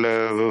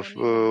изхвърля в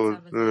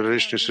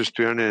различни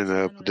състояния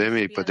на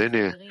подемия и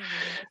падения.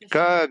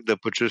 Как да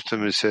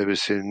почувстваме себе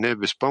си не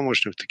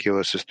безпомощни в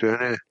такива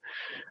състояния,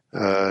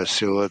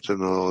 силата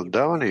на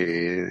отдаване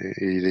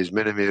и да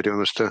изменяме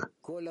реалността?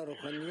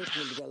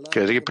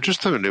 Как да ги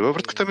почувстваме? Не във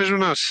връзката между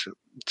нас.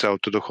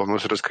 Цялото духовно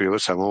се разкрива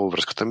само във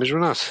връзката между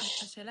нас.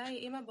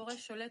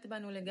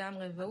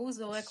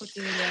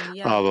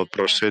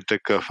 Въпросът е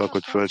такъв,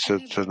 ако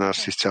Творецът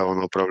нас изцяло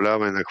не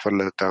управлява и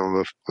нахвърля там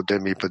в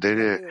подемия и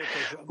падения,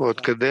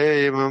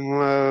 откъде имам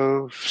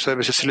в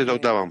себе си сили да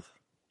отдавам?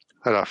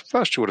 Раф,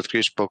 това ще го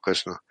разкриеш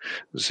по-късно.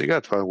 За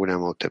сега това го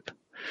няма от теб.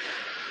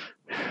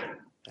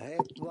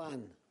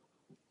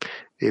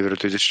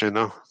 Евротоязични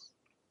 1.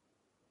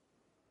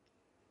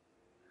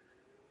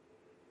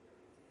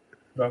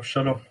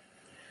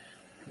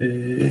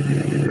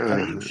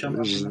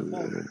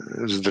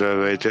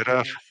 Здравейте,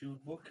 Раф.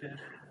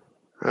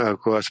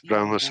 Ако аз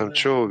правилно съм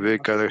чул, вие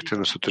казахте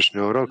на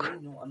сутрешния урок,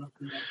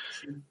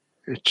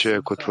 че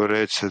ако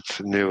Творецът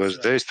не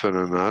въздейства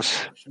на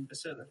нас,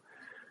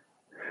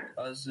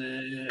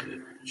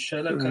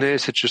 не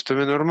се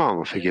чувстваме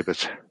нормално в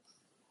Египет.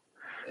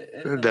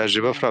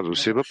 Даже в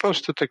радост. И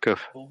въпросът е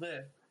такъв.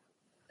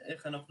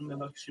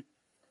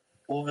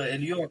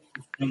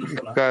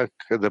 Как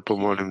да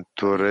помолим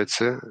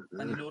Твореца,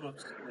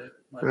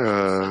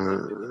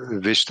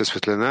 висшата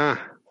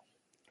светлина,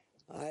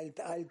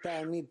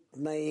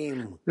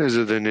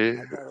 за да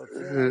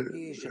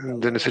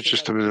не се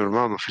чувстваме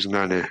нормално в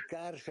изгнание?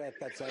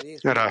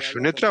 Раф,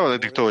 не трябва да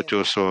диктувате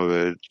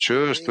условия.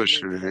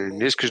 Чувстваш ли,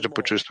 не искаш да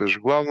почувстваш.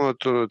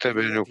 Главното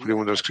тебе е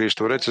необходимо да разкриеш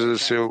Твореца, за да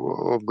се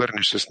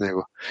обгърнеш с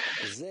него.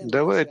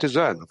 Да бъдете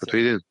заедно, като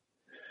един.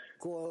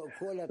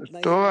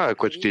 Това е,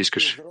 което ти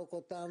искаш.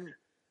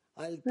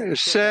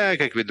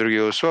 Всякакви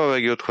други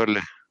условия ги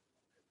отхвърли.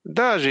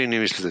 Даже и не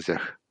мисли за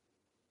тях.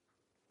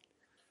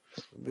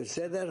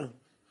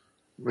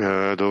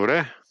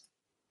 Добре.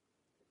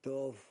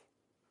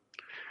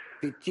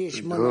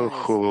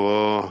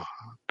 Хубаво.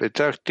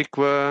 Петах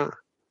Тиква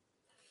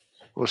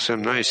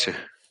 18.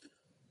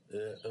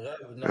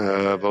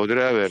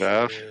 Благодаря ви,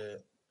 Раф.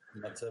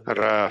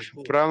 Раф,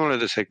 правилно ли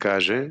да се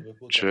каже,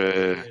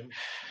 че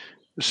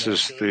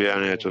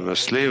състоянието на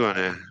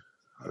сливане,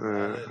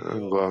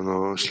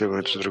 главно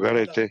сливането с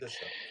другарите,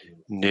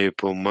 ни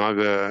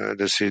помага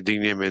да се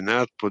дигнем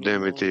над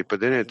подемите и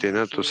паденията и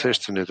над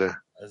усещанията?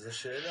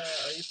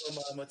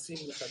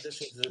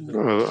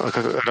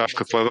 Раф,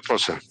 какво е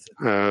въпросът?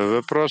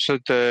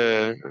 Въпросът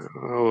е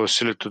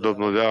усилието да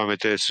обновяваме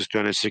тези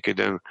състояния всеки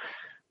ден.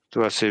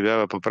 Това се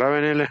явява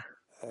поправене ли?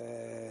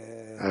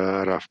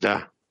 Раф,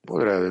 да.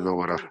 Благодаря ви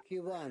много, Раф.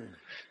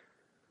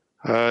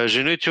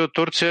 Жените от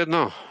Турция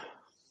 1.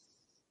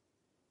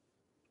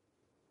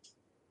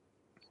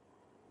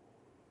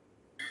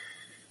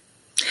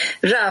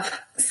 Raf,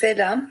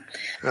 selam.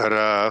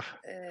 Raf,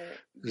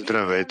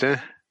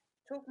 здравейте.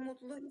 Çok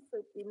mutlu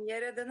hissettiğim,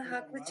 Yaradan'ı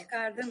haklı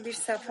çıkardığım bir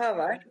safa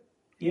var.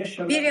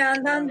 Bir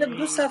yandan da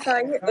bu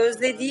safayı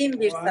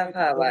özlediğim bir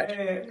safa var.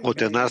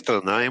 От една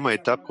страна има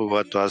етап,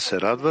 когато аз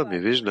се радвам и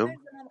виждам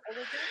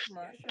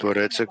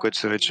Твореца, който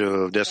се нарича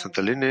в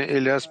дясната линия,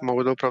 или аз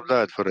мога да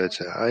оправдая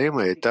Твореца. А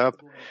има етап,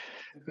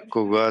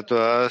 когато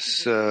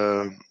аз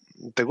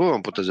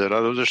тъгувам по тази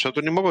радост,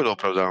 защото не мога да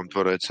оправдавам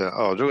Твореца.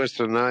 А от друга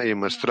страна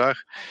има страх,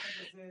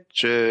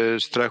 че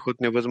страх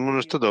от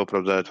невъзможността да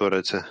оправдае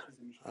Твореца.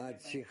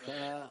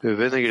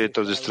 Винаги ли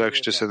този страх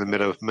ще се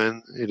намира в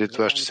мен или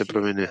това ще се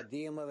промени?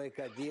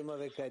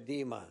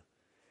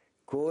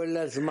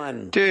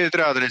 Ти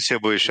трябва да не се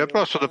боиш, а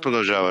просто да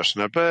продължаваш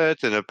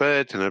напред и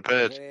напред и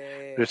напред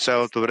през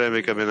цялото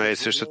време към една и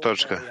съща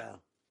точка.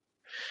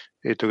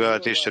 И тогава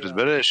ти ще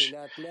разбереш,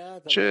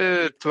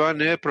 че това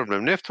не е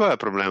проблем. Не в това е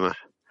проблема.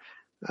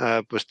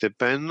 А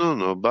постепенно,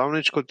 но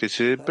бавничко ти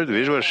се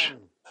придвижваш.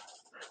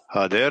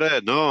 Адера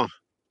едно.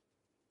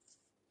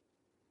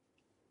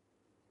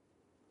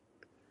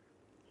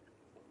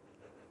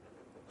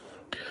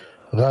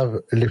 רב,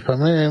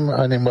 לפעמים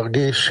אני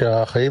מרגיש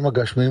שהחיים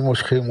הגשמיים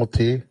מושכים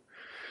אותי,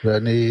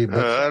 ואני...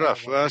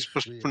 Раф, аз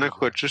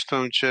понякога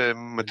чувствам, че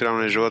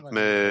материалният живот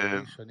ме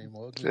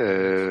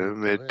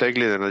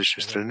тегли на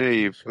различни страни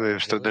и в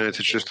страданията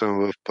се чувствам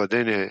в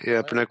падение. И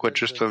аз понякога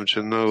чувствам,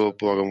 че много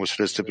полагам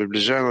усилия да се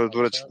приближавам, а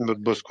Творецът ме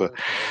отблъсква.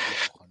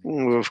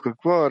 В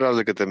какво е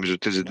разликата между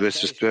тези две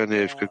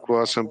състояния и в какво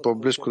аз съм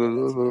по-близко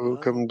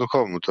към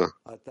духовното?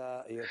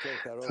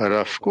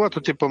 Раф,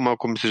 когато ти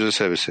по-малко мислиш за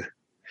себе си,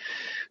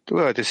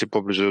 тогава ти си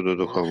по-близо до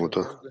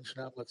духовното.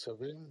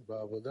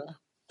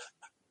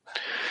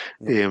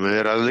 И има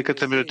ли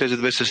разликата между тези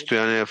две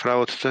състояния в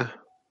работата?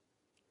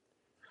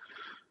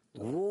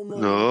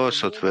 Но,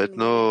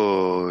 съответно,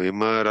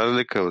 има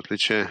разлика,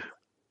 отличие.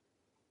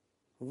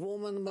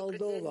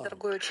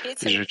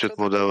 Жителите от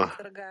Молдова.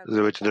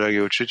 Здравейте,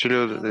 драги учители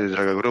и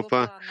драга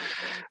група.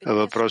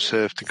 Въпросът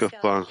е в такъв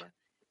план.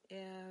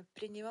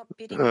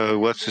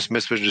 Когато се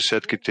смесваш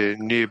десетките,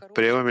 ние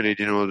приемаме ли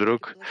един от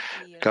друг,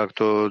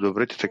 както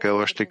добрите, така и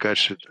лошите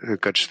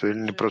качества, или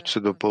не просто се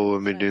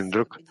допълваме един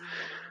друг,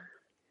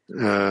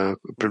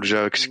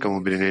 приближавайки се към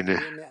обединение.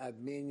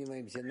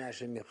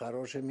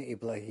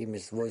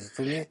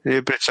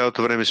 Ние през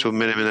цялото време се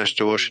обменяме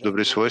нашите лоши и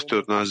добри свойства,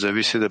 от нас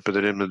зависи да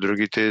предадем на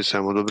другите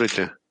само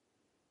добрите.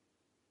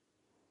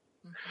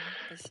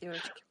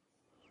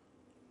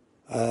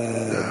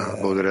 Да,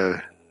 благодаря ви.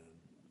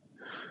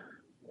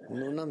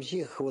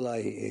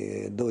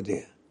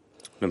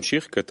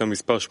 נמשיך, קטע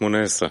מספר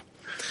 18.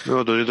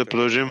 Но дори да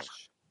продължим.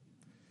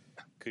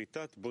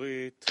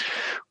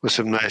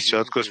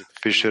 18 отказ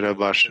пише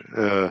Рабаш.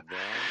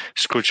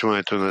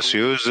 Сключването на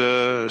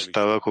съюза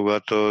става,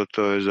 когато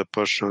той е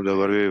започнал да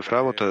върви в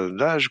работа,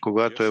 даже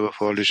когато е в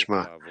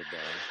Олишма.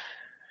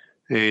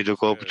 И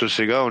доколкото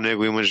сега у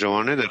него има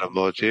желание да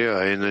работи,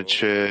 а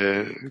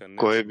иначе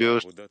кой бил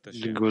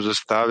го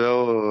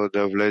заставял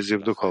да влезе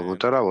в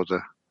духовната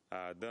работа?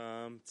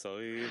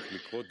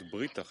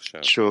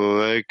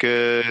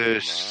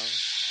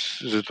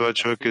 Затова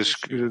човек е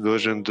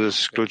должен да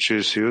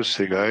сключи съюз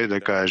сега и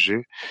да каже,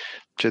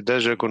 че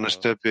даже ако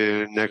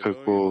настъпи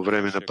някакво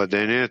време на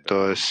падение,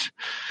 т.е.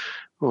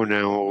 у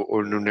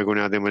него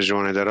няма да има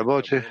желание да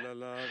работи,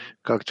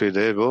 както и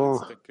да е било,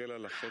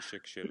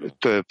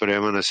 той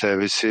приема на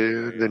себе си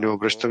да не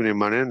обръща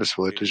внимание на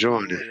своето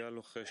желание,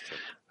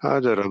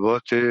 а да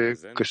работи,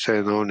 къде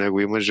едно у него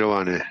има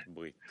желание.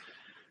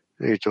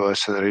 И това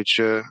се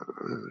нарича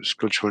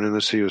сключване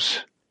на съюз.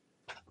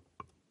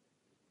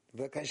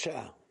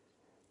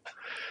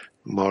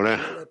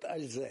 Моля.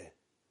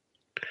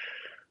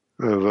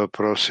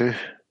 Въпроси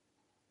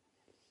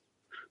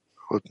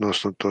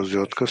относно този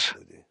отказ?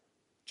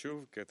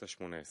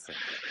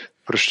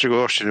 Прочети го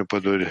още един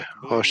път дойде.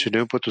 Още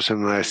един път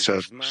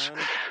 18.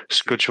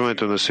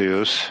 Сключването на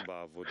съюз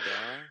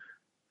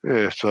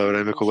е в това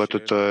време, когато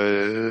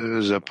той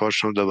е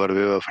започнал да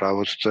върви в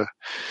работата,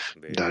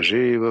 даже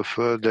и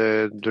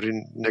дори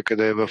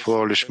некъде е в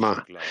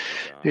Олишма.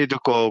 И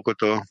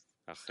доколкото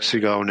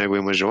сега у него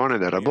има желание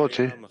да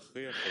работи,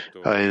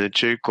 а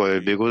иначе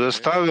кой би го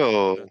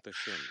заставил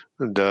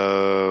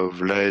да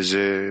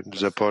влезе,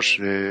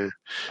 започне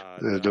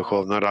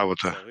духовна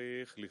работа?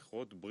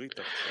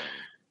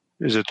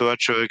 Затова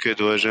човек е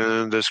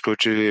длъжен да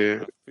сключи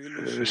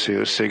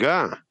съюз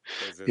сега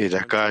и да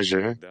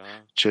каже,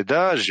 че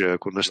даже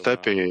ако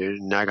настъпи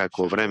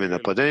някакво време на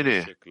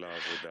падение,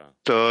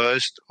 т.е.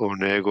 у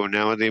него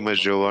няма да има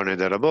желание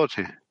да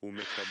работи,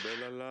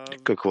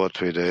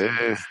 каквото и да е,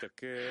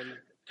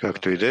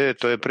 както и да е,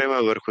 той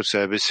приема върху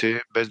себе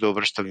си, без да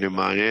обръща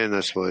внимание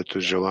на своето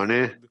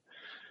желание,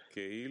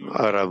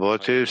 а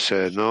работи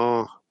все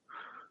едно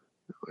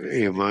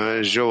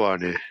има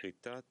желание.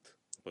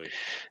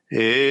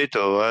 И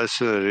това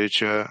се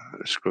нарича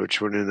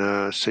сключване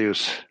на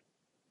съюз.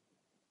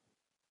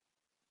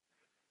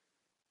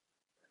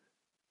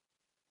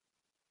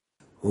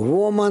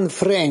 Woman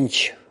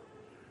French.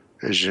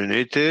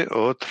 Жените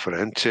от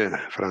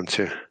Франция.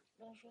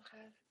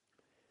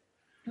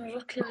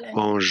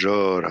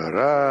 Bonjour,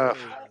 Raf.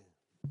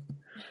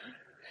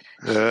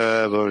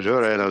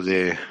 Bonjour,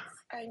 Elodie.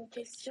 Une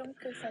question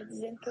que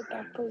Sadie ne peut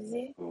pas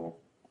poser.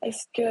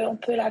 Est-ce qu'on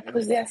peut la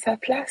poser à sa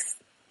place?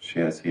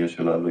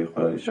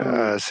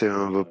 Аз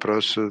имам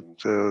въпрос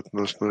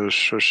относно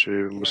Шоши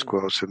Москва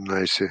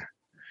 18.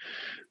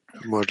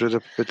 Може ли да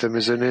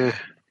попитаме за нея?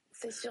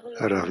 C'est sur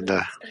le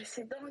Да. texte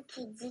précédent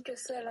qui dit que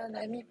seul un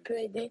ami peut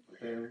aider.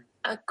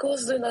 À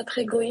cause de notre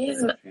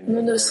égoïsme,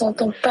 nous ne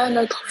sentons pas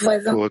notre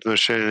voisin. По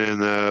отношение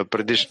на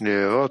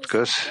предишния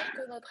отказ,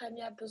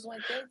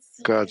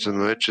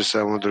 казано е, че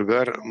само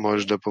другар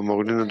може да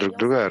помогне на друг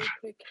другар.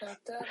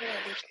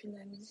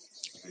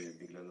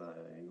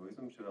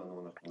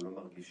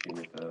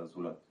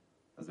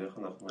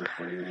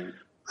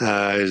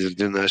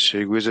 Заради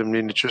нашия егоизъм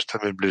ние не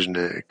чувстваме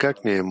ближне.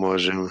 Как ние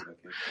можем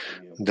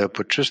да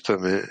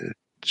почувстваме,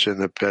 че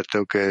на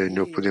приятелка е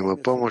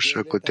необходима помощ,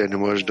 ако тя не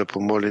може да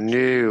помоли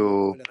ни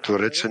у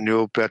Твореца, ни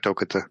у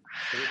приятелката?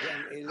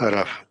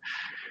 Раф.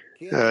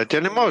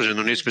 Тя не може,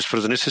 но ние сме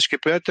свързани с всички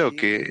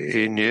приятелки.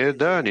 И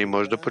ние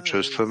може да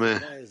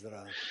почувстваме,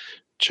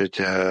 че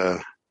тя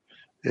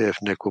е в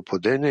някакво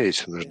падение и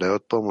се нуждае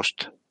от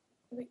помощ.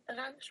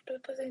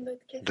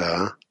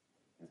 Да.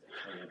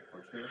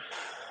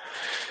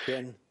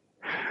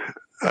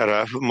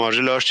 Раф,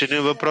 може ли още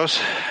един въпрос?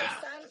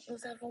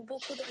 Nous avons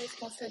beaucoup de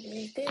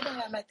responsabilités dans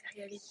la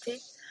matérialité,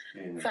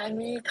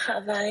 famille,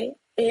 travail,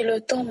 et le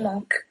temps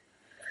manque.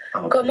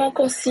 Comment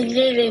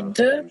concilier les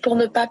deux pour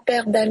ne pas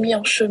perdre d'amis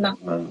en chemin?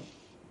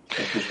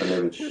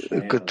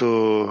 Като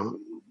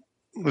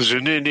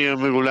жени ние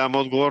имаме голяма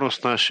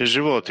отговорност в нашия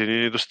живот и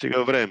ни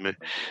достига време.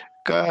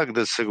 Как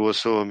да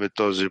съгласуваме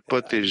този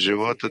път и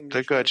живота,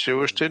 така че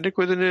още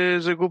никой да не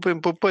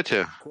загубим по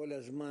пътя?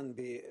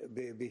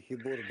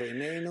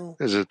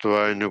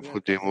 Затова е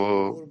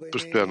необходимо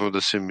постоянно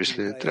да се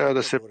мисли. Трябва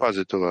да се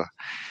пази това.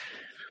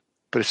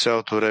 През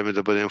цялото време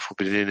да бъдем в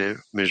обединение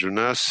между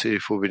нас и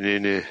в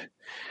обединение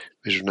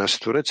между нас и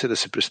Твореца, да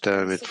се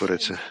представяме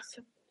Твореца.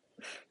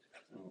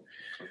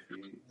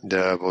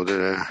 Да,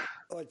 благодаря.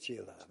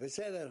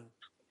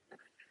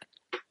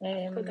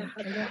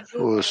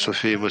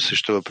 София има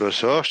също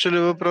въпрос. Още ли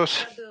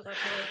въпрос?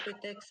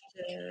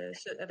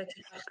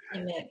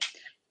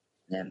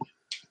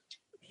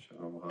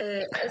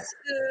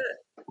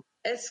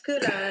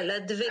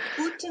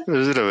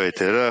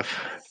 Здравейте, Раф.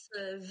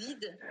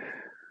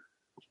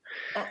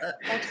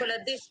 Entre la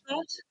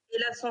descente et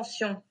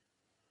l'ascension.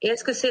 Et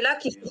est-ce que c'est là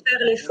qu'il faut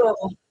faire l'effort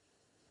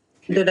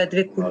de la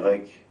dvekout?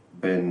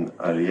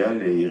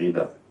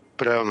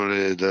 Правилно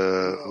ли е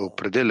да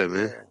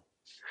определяме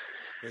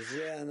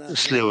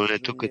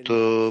сливането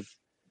като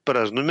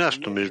празно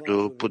място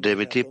между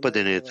подемите и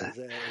паденията?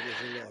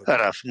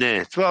 Раф,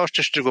 не, това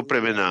още ще го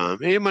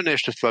преминаваме. Има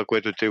нещо в това,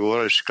 което ти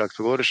говориш,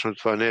 както говориш, но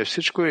това не е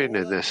всичко и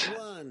не днес.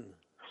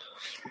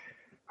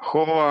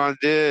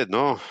 Хуанде,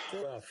 но...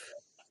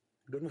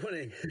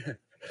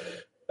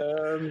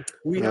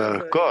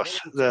 Кос,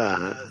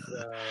 да.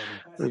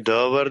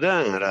 Добър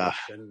ден, Раф.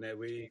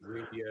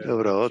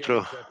 Добро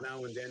утро.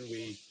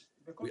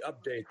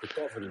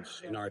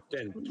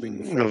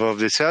 В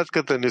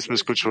десятката ние сме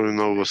сключвали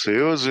много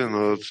съюзи,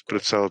 но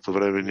през цялото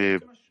време ние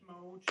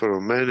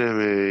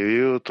променяме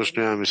и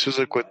уточняваме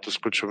съюза, което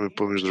сключваме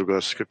помежду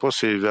нас. Какво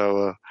се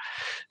явява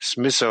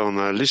смисъл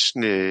на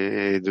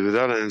личния и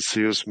индивидуален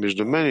съюз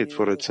между мен и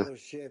Твореца?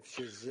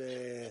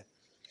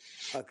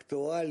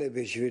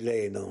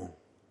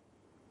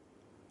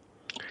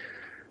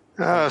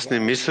 Аз не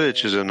мисля,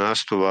 че за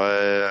нас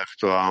това е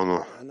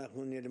актуално.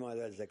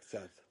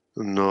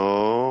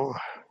 Но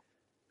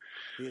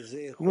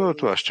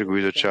това ще го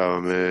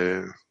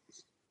изучаваме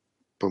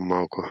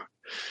по-малко.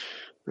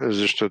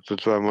 Защото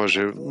това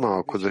може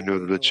малко да ни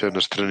отвлече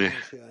настрани.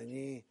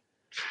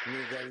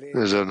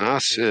 За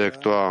нас е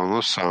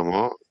актуално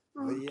само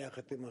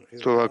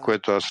това,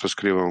 което аз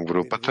разкривам в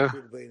групата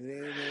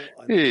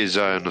и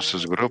заедно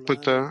с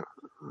групата,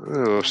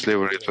 в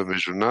сливането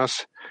между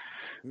нас,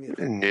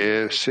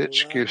 ние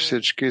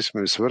всички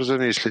сме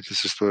свързани и слити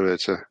с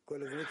Твореца.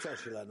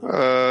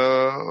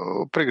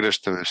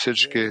 Прегръщаме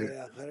всички,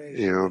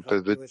 имам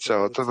предвид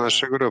цялата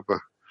наша група.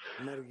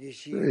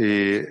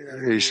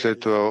 И след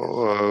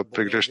това,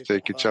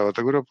 прегръщайки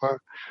цялата група,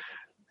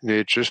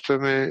 ние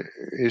чувстваме,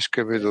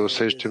 искаме да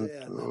усещим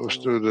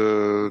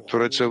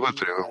Твореца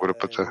вътре в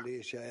групата.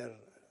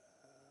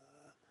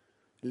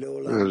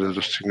 Да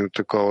достигнем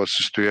такова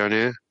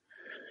състояние,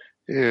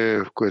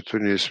 в което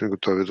ние сме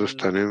готови да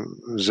останем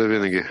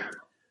завинаги.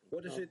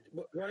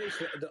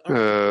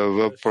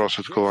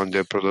 Въпросът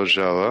Холандия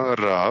продължава.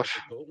 Раф.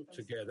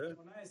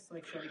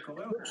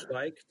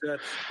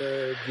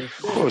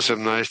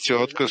 18-ти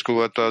отказ,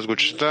 когато аз го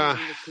чета,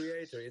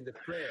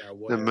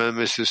 на мен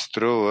ми се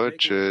струва,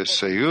 че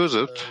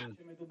съюзът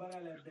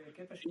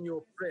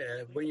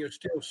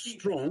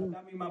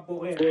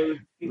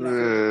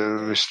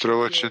ми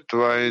струва, че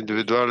това е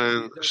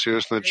индивидуален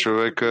съюз на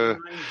човека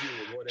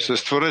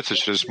с Твореца,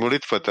 чрез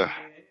молитвата.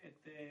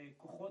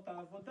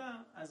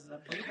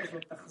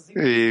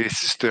 И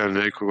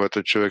състояние,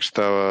 когато човек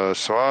става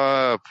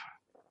слаб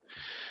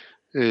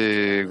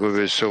и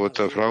губи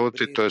силата в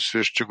работа, и той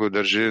също го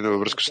държи във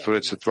връзка с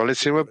Твореца. Това ли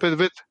си има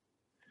предвид?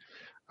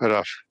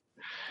 Раф.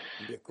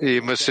 И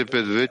има се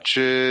предвид,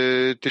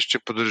 че ти ще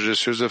поддържаш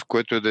съюза, в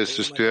което и да е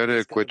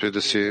състояние, в което и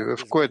да си, в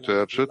което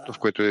е абсолютно, в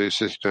което е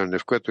състояние,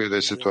 в което и да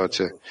е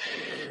ситуация.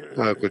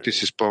 Ако ти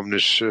си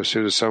спомниш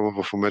си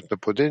само в момент на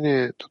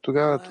падение, то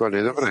тогава това не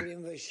е добре.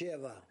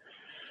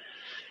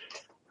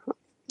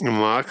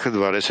 Мак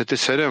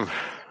 27.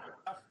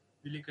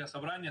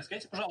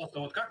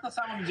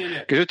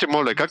 Кажете,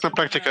 моля, как на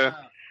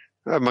практика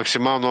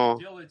максимално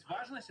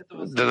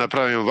да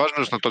направим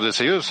важност на този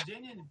съюз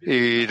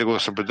и да го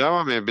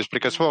съблюдаваме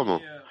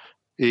безпрекъснато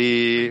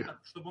и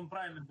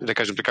да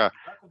кажем така,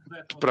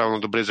 правилно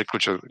добре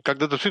заключен. Как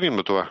да достигнем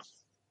до това?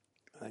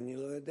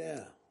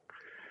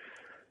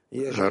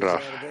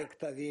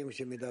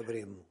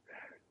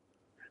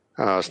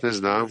 Аз не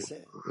знам.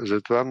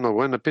 Затова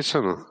много е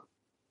написано.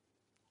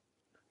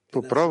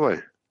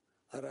 Попробвай.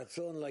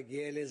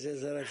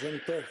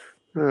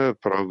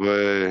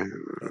 Пробвай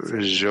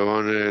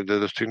желание да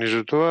достигнеш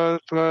до това.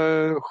 Това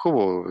е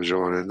хубаво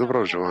желание,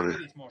 добро желание.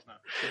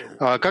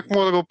 А как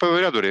мога да го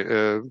проверя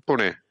дори?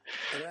 Поне.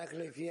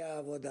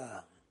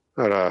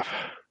 Раф.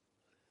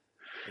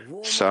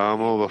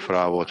 Само в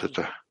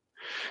работата.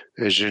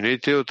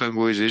 Жените от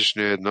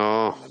англоязични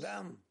едно.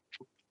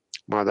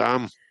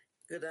 Мадам.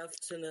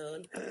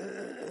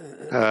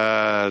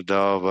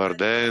 Добър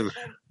ден.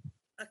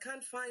 I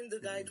can't find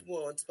the right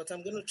words, but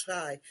I'm going to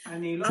try.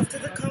 After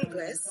the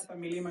Congress...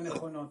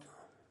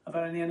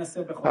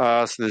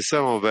 Аз не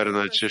съм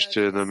уверена, че ще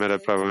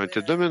намеря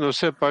правилните думи, но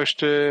все пак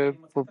ще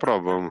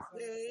попробвам.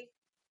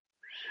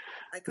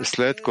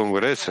 След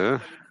Конгреса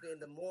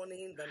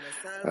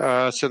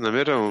аз се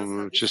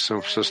намирам, че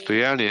съм в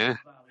състояние,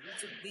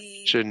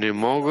 че не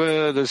мога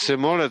да се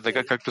моля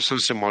така, както съм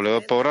се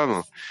молила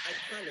по-рано.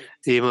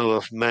 Има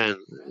в мен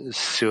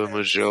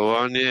силно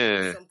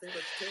желание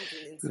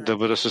да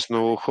бъда с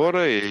много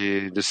хора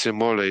и да се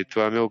моля. И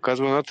това ми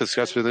оказва натиск.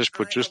 Аз веднъж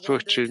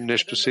почувствах, че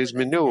нещо се е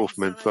изменило в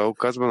мен. Това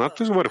оказва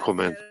натиск върху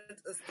мен.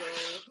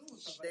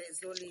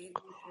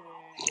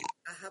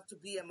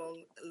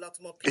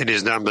 И не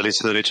знам дали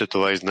се нарича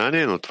това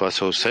знание, но това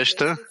се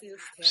усеща.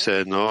 Все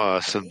едно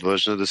аз съм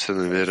длъжна да се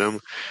намирам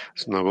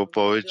с много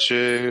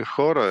повече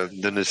хора.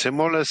 Да не се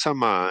моля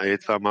сама. И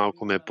това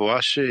малко ме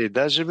плаши и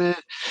даже ме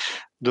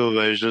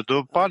довежда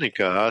до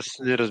паника. Аз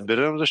не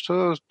разбирам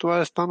защо това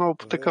е станало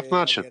по такъв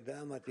начин.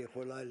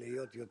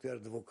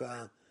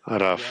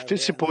 Раф, ти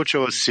си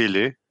получила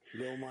сили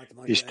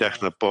и с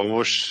тяхна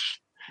помощ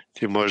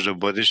ти можеш да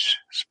бъдеш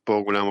с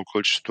по-голямо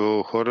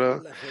количество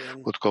хора,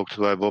 отколкото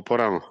това е било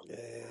по-рано.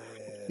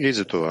 И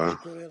за това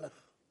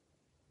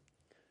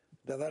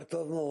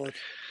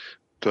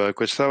това е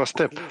което става с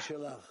теб.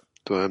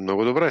 Това е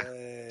много добре.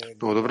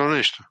 Много добро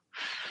нещо.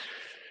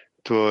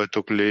 Това е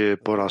тук ли е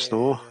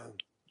пораснало?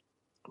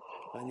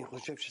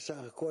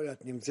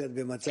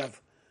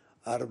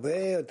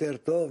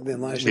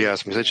 И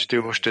аз мисля, че ти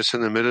въобще се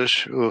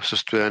намираш в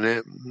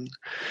състояние,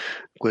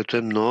 което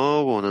е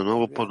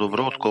много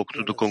по-добро,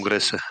 отколкото до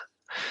Конгреса.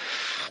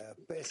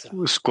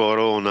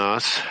 Скоро у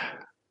нас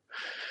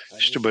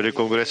ще бъде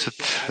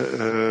Конгресът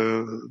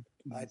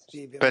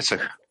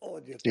Песах.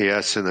 И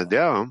аз се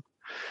надявам,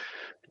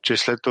 че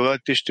след това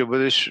ти ще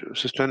бъдеш в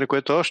състояние,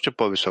 което е още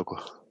по-високо.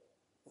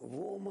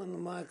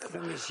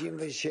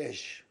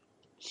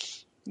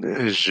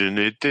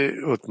 Жените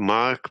от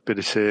Мак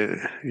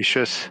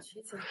 56.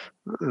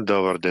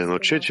 Добър ден,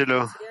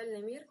 учителю.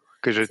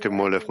 Кажете,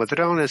 моля, в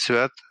материалния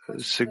свят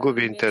се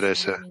губи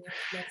интереса.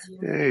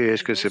 И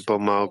иска се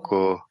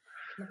по-малко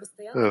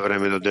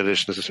време да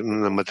отделиш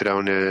на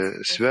материалния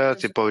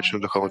свят и повече на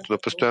духовното. Но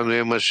постоянно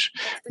имаш,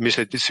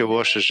 мисля, ти си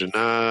лоша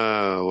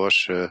жена,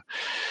 лоша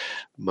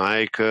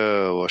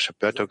майка, лоша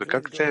приятелка.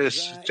 Как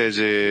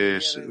тези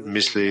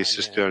мисли и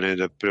състояния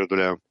да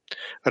преодолявам?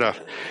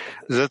 Раф,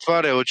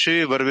 затваря очи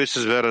и върви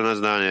с вера на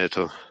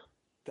знанието.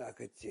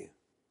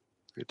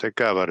 И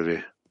така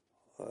върви.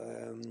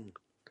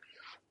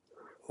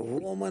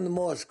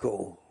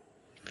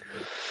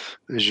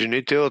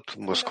 Жените от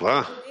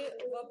Москва.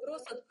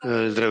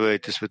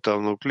 Здравейте,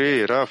 световно кли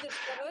и Раф.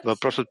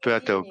 Въпрос от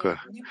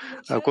приятелка.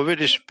 Ако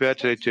видиш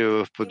приятелите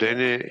в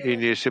падение и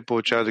не се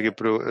получава да ги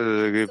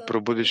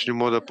пробудиш, не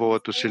могат да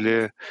ползват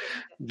усилие,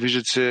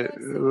 движат се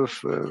в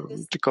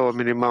такова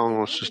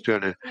минимално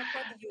състояние.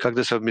 Как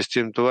да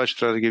съвместим това, че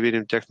трябва да ги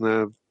видим тях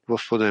в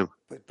подем?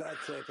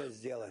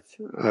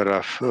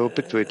 Раф,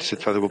 опитвайте се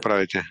това да го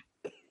правите.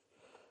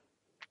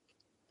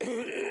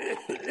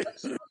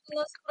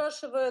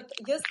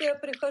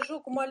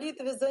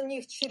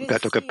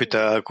 Приятелка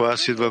пита, ако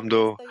аз идвам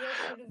до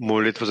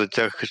молитва за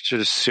тях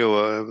чрез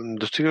сила,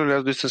 достигна ли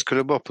аз до истинска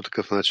любов по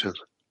такъв начин?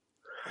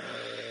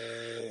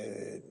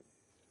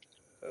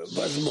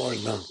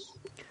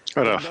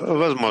 Раф,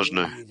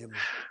 възможно е.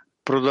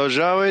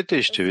 Продължавайте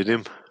и ще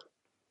видим.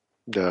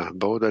 Да,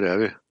 благодаря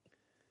ви.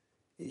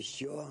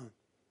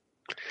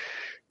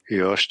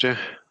 И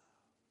още.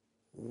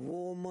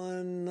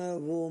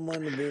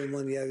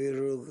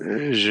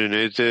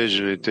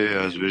 Жените,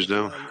 аз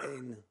виждам.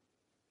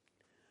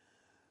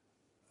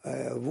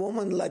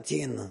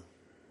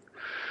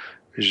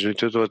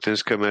 Жените от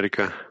Латинска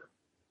Америка.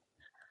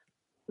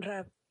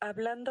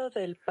 Hablando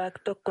del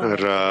pacto con el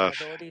Рав,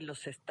 Creador y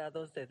los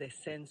estados de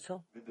descenso,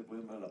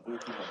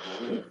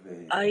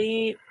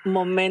 hay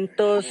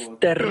momentos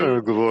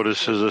terribles говори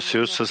се за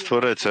съюз с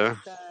Твореца,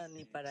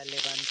 ni para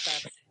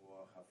levantarse.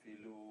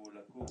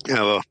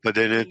 а в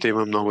падението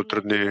има много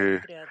трудни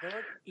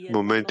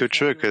моменти от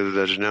човека,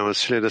 даже няма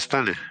сили да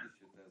стане.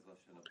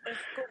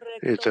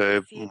 И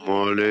той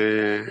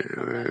моли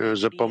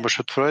за помощ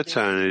от Твореца,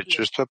 а не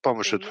чувства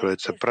помощ от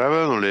Твореца.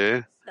 Правилно ли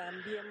е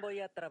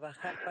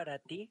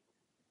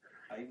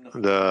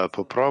да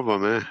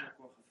попробваме?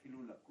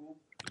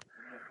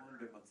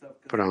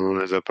 Правилно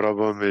ли е да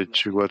пробваме,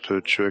 че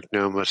когато човек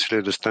няма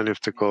сили да стане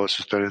в такова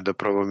състояние, да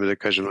пробваме да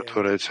кажем на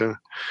Твореца,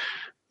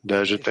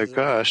 даже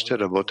така, аз ще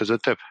работя за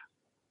теб.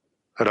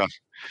 Рав.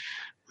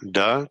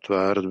 Да,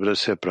 това разбира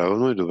се е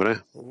правилно и добре.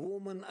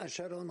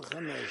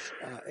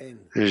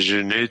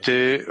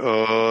 Жените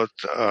от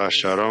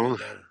Ашарон.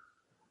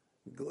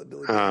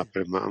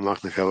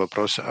 Махнаха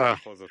въпроса.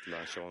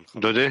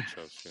 Доди?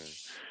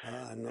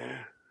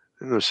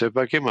 Но все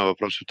пак има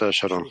въпрос от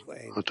Ашарон.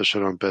 От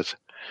Ашарон 5.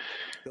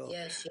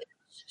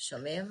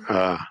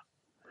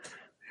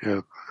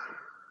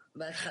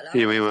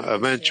 Има. А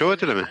мен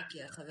чувате ли ме?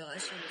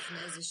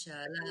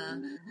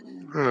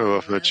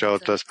 В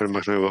началото аз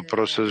премахнах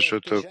въпроса,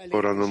 защото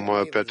по-рано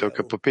моя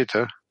приятелка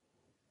попита.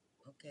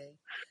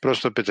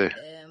 Просто питай.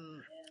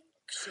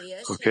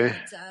 Окей?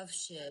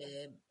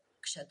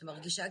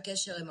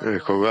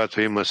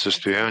 Когато има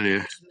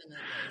състояние,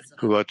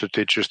 когато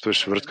ти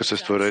чувстваш връзка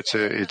с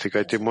Твореца и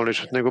така ти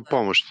молиш от него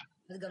помощ.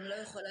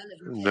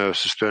 Но в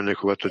състояние,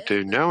 когато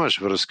ти нямаш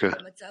връзка,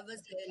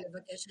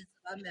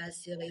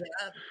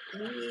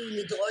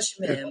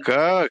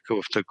 как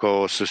в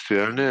такова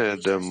състояние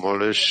да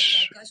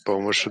молиш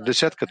помощ от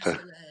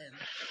десятката?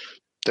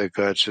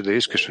 Така че да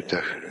искаш от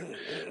тях.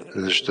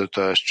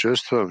 Защото аз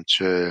чувствам,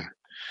 че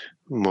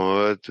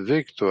моят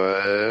вик,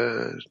 това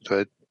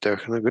е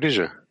тяхна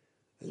грижа.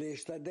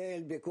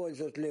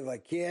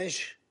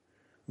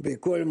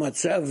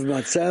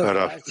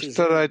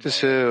 Старайте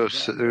се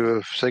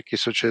във всеки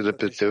случай да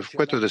петете, в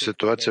което да е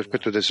ситуация, в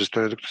което да е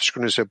състояние, докато всичко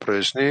не се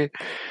проясни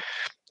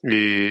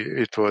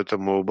и твоята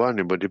молба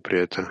не бъде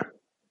приета.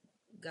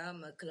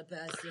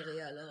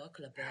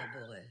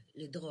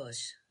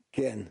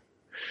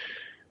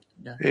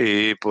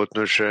 И по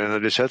отношение на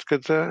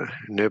десятката,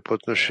 не по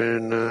отношение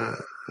на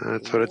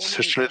Твореца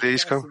също ли да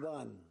искам?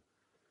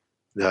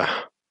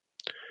 Да.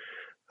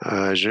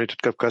 Жените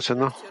от Кавказ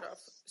едно.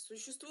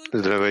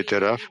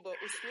 Здравейте, Рав.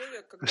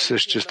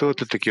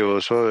 Съществуват ли такива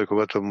условия,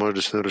 когато може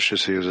да се наруши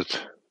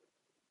съюзът?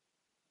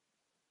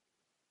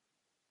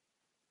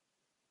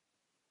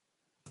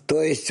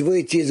 Тоест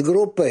выйти из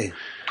группы?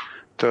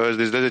 Тоест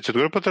да излезете от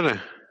групата ли?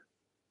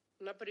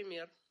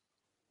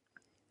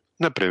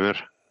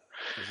 Например.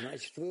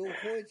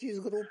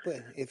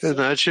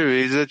 Значи ви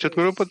излезете от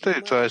групата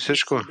и това е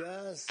всичко.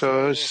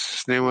 Тоест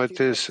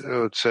снимате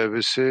от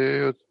себе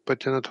си от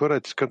пътя на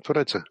Твореца, към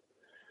Твореца.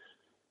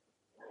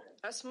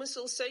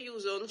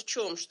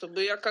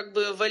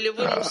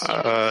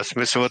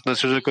 Смисълът на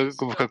съюза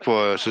в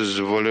какво е? С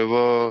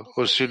волево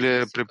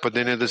усилие при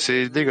падение да се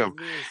издигам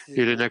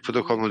или някакво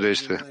духовно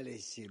действие?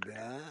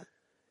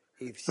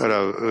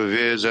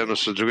 Вие заедно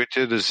с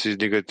другите да си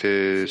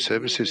издигате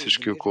себе си,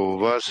 всички около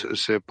вас,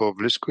 все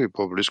по-близко и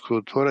по-близко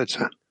от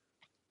Твореца.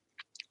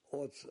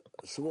 От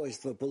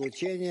свойства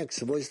получения к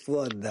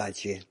свойству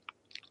отдачи.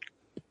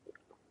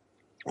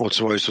 От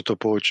свойството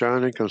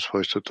получаване към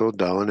свойството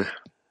отдаване.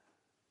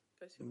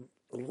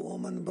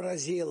 Woman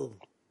Brazil.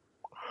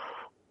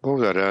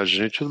 Благодаря.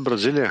 Жените от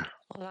Бразилия.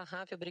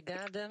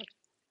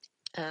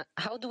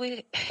 How do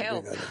we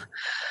help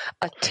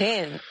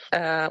attain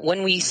when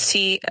we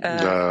see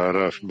да,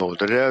 Раф,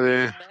 благодаря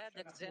ви.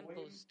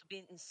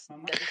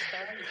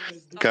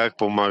 Как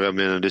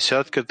помагаме на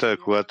десятката,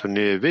 когато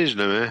ние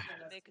виждаме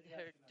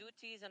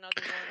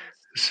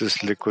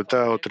с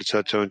лекота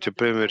отрицателните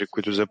примери,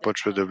 които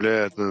започват да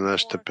влияят на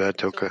нашата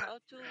приятелка.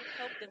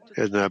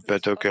 Една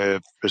приятелка е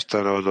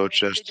престанала да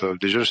участва в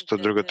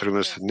дежурството, друга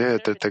тръгна след нея.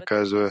 Трета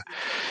казва,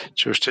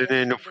 че още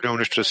не е необходимо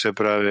нищо да се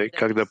прави.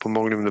 Как да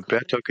помогнем на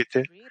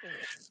приятелките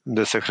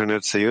да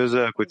съхранят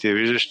съюза, ако ти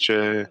виждаш,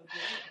 че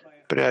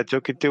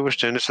приятелките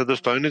въобще не са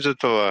достойни за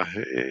това.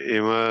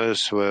 Има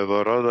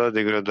своего рода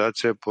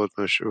деградация по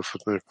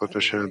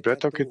отношение на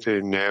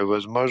приятелките. Не е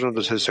възможно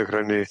да се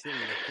съхрани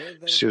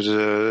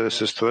съюза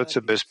с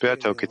Твореца без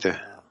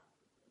приятелките.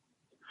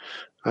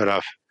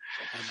 Раф.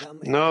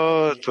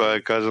 Но това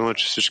е казано,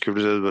 че всички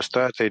влизат в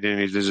стаята, един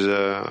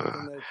излиза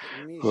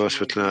в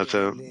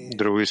светлината.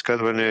 Друго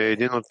изказване е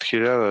 1 от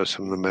 1000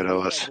 съм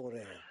намерил аз.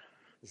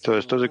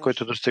 Тоест този,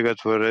 който достига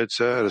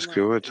Твореца,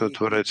 разкриването на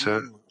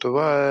Твореца,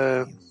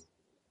 това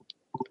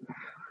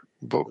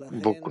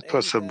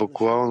са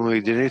буквално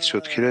единици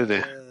от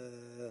 1000.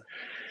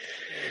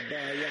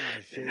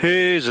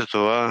 И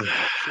затова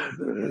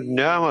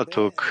няма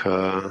тук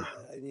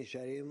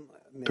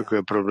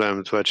е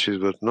проблем това, че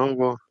идват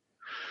много,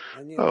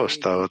 а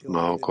остават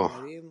малко.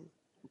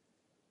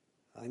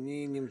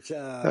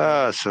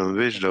 Аз съм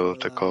виждал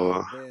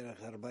такова.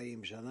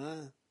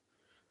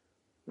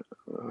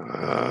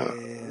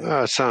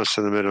 Аз сам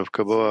се намирам в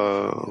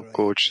Кабала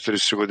около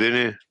 40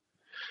 години.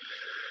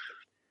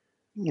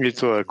 И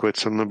това е, което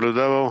съм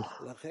наблюдавал.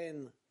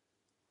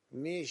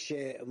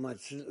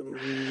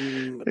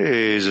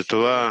 И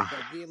затова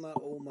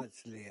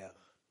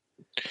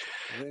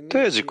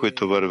тези,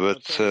 които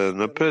вървят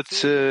напред,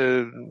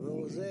 се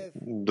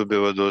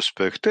добиват до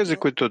успех. Тези,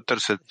 които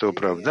търсят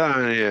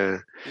оправдание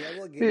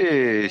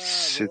и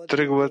се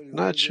тръгват,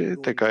 значи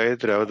така и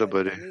трябва да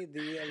бъде.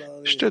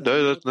 Ще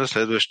дойдат на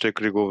следващия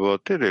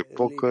кръговод или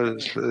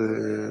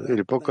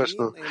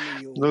по-късно,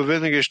 но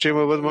винаги ще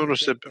има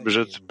възможност да се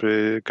приближат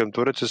към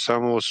Твореца,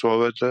 само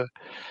условията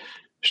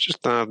ще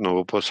станат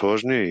много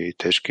по-сложни и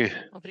тежки.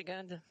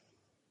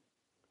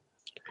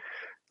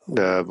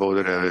 Да,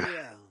 благодаря ви.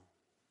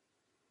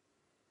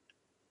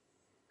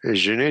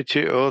 Жените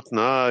от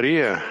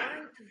Наария.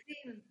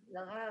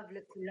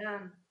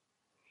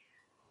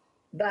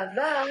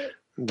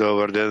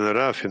 Добър ден,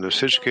 Раф, и на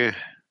всички.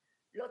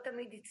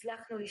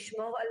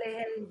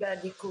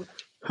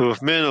 В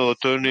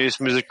миналото ние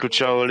сме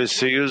заключавали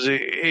съюзи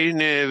и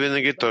не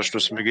винаги точно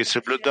сме ги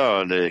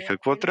съблюдавали.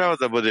 Какво трябва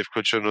да бъде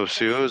включено в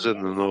съюза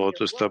на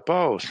новото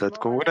стъпало след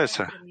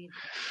Конгреса?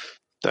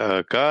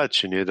 Така,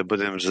 че ние да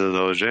бъдем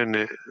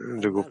задължени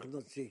да го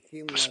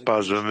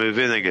спазваме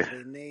винаги.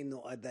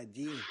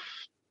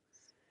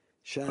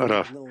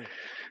 Раф,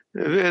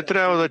 вие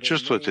трябва да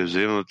чувствате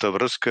взаимната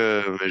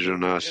връзка между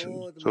нас.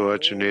 Това,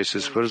 че ние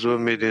се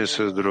свързваме един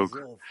с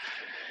друг.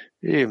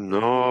 И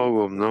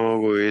много,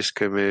 много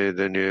искаме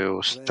да ни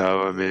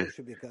оставаме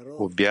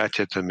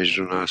обятията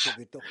между нас.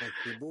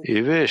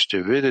 И вие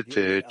ще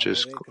видите, че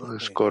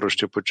скоро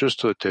ще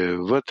почувствате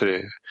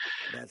вътре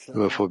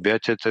в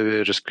обятията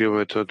ви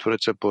разкриването на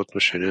Твореца по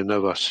отношение на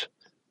вас.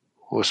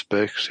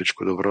 Успех,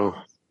 всичко добро.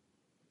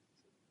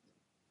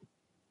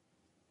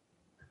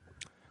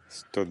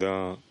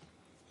 Тода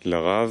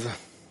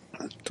ларав.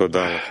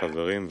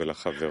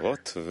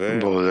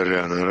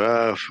 Благодаря на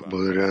Раф,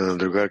 благодаря на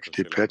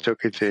другарките и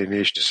приятелките. И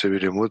ние ще се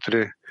видим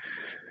утре,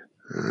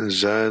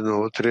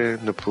 заедно утре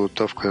на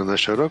подготовка на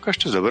нашия урок.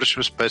 Ще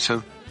завършим с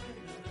песен.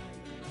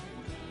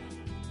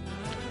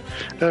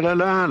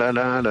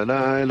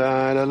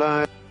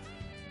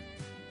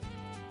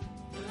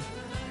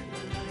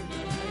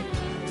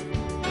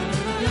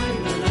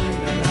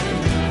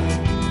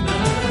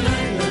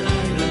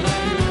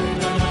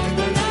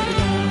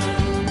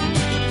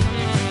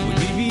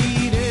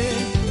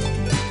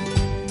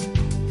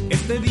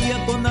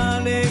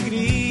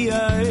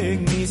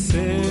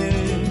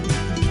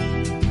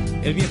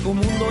 El viejo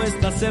mundo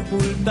está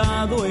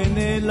sepultado en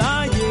el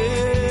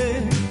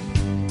ayer.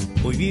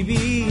 Hoy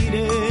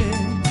viviré,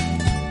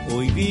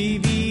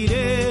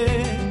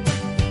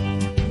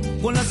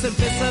 con la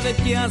certeza de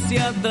que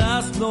hacia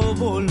atrás no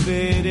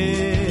volveré.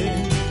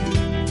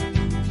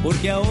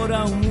 Porque ahora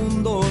un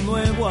mundo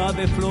nuevo ha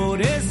de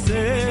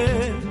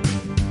florecer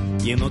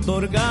y en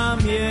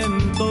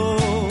otorgamiento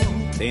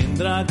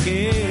tendrá que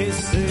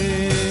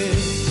ser.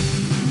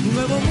 Un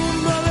nuevo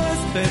mundo ha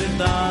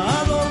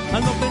despertado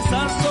al no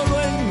pensar solo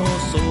en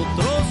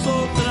nosotros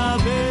otra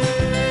vez.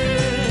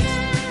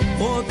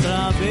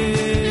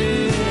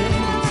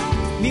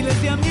 Miles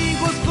de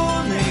amigos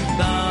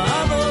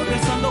conectados,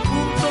 rezando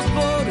juntos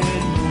por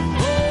el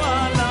mundo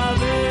a la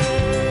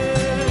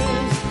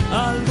vez.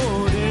 Al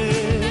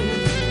morir,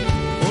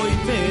 hoy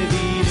pediré.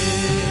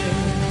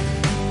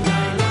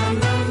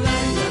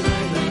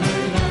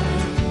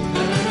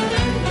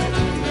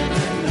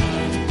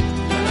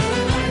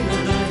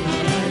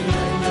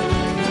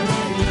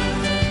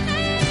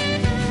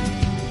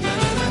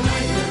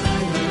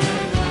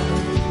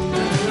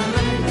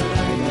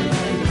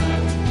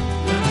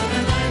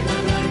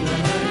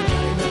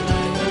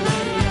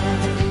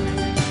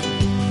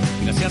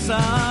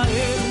 A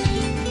él,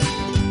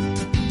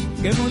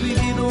 que hemos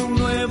vivido un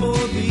nuevo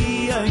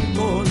día en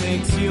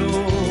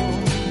conexión,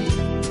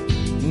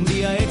 un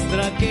día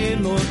extra que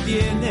no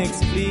tiene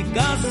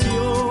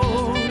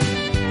explicación.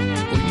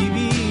 Hoy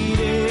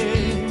viviré,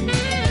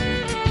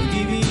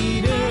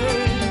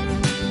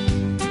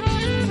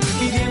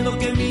 pidiendo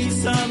que mis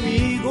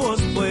amigos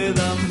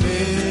puedan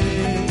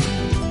ver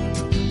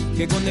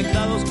que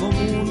conectados como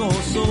uno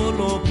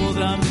solo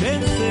podrán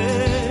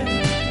vencer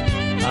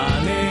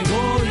al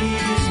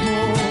egoísmo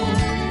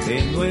de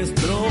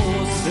nuestro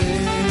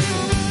ser.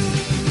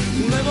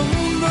 Un nuevo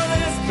mundo ha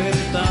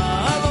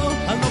despertado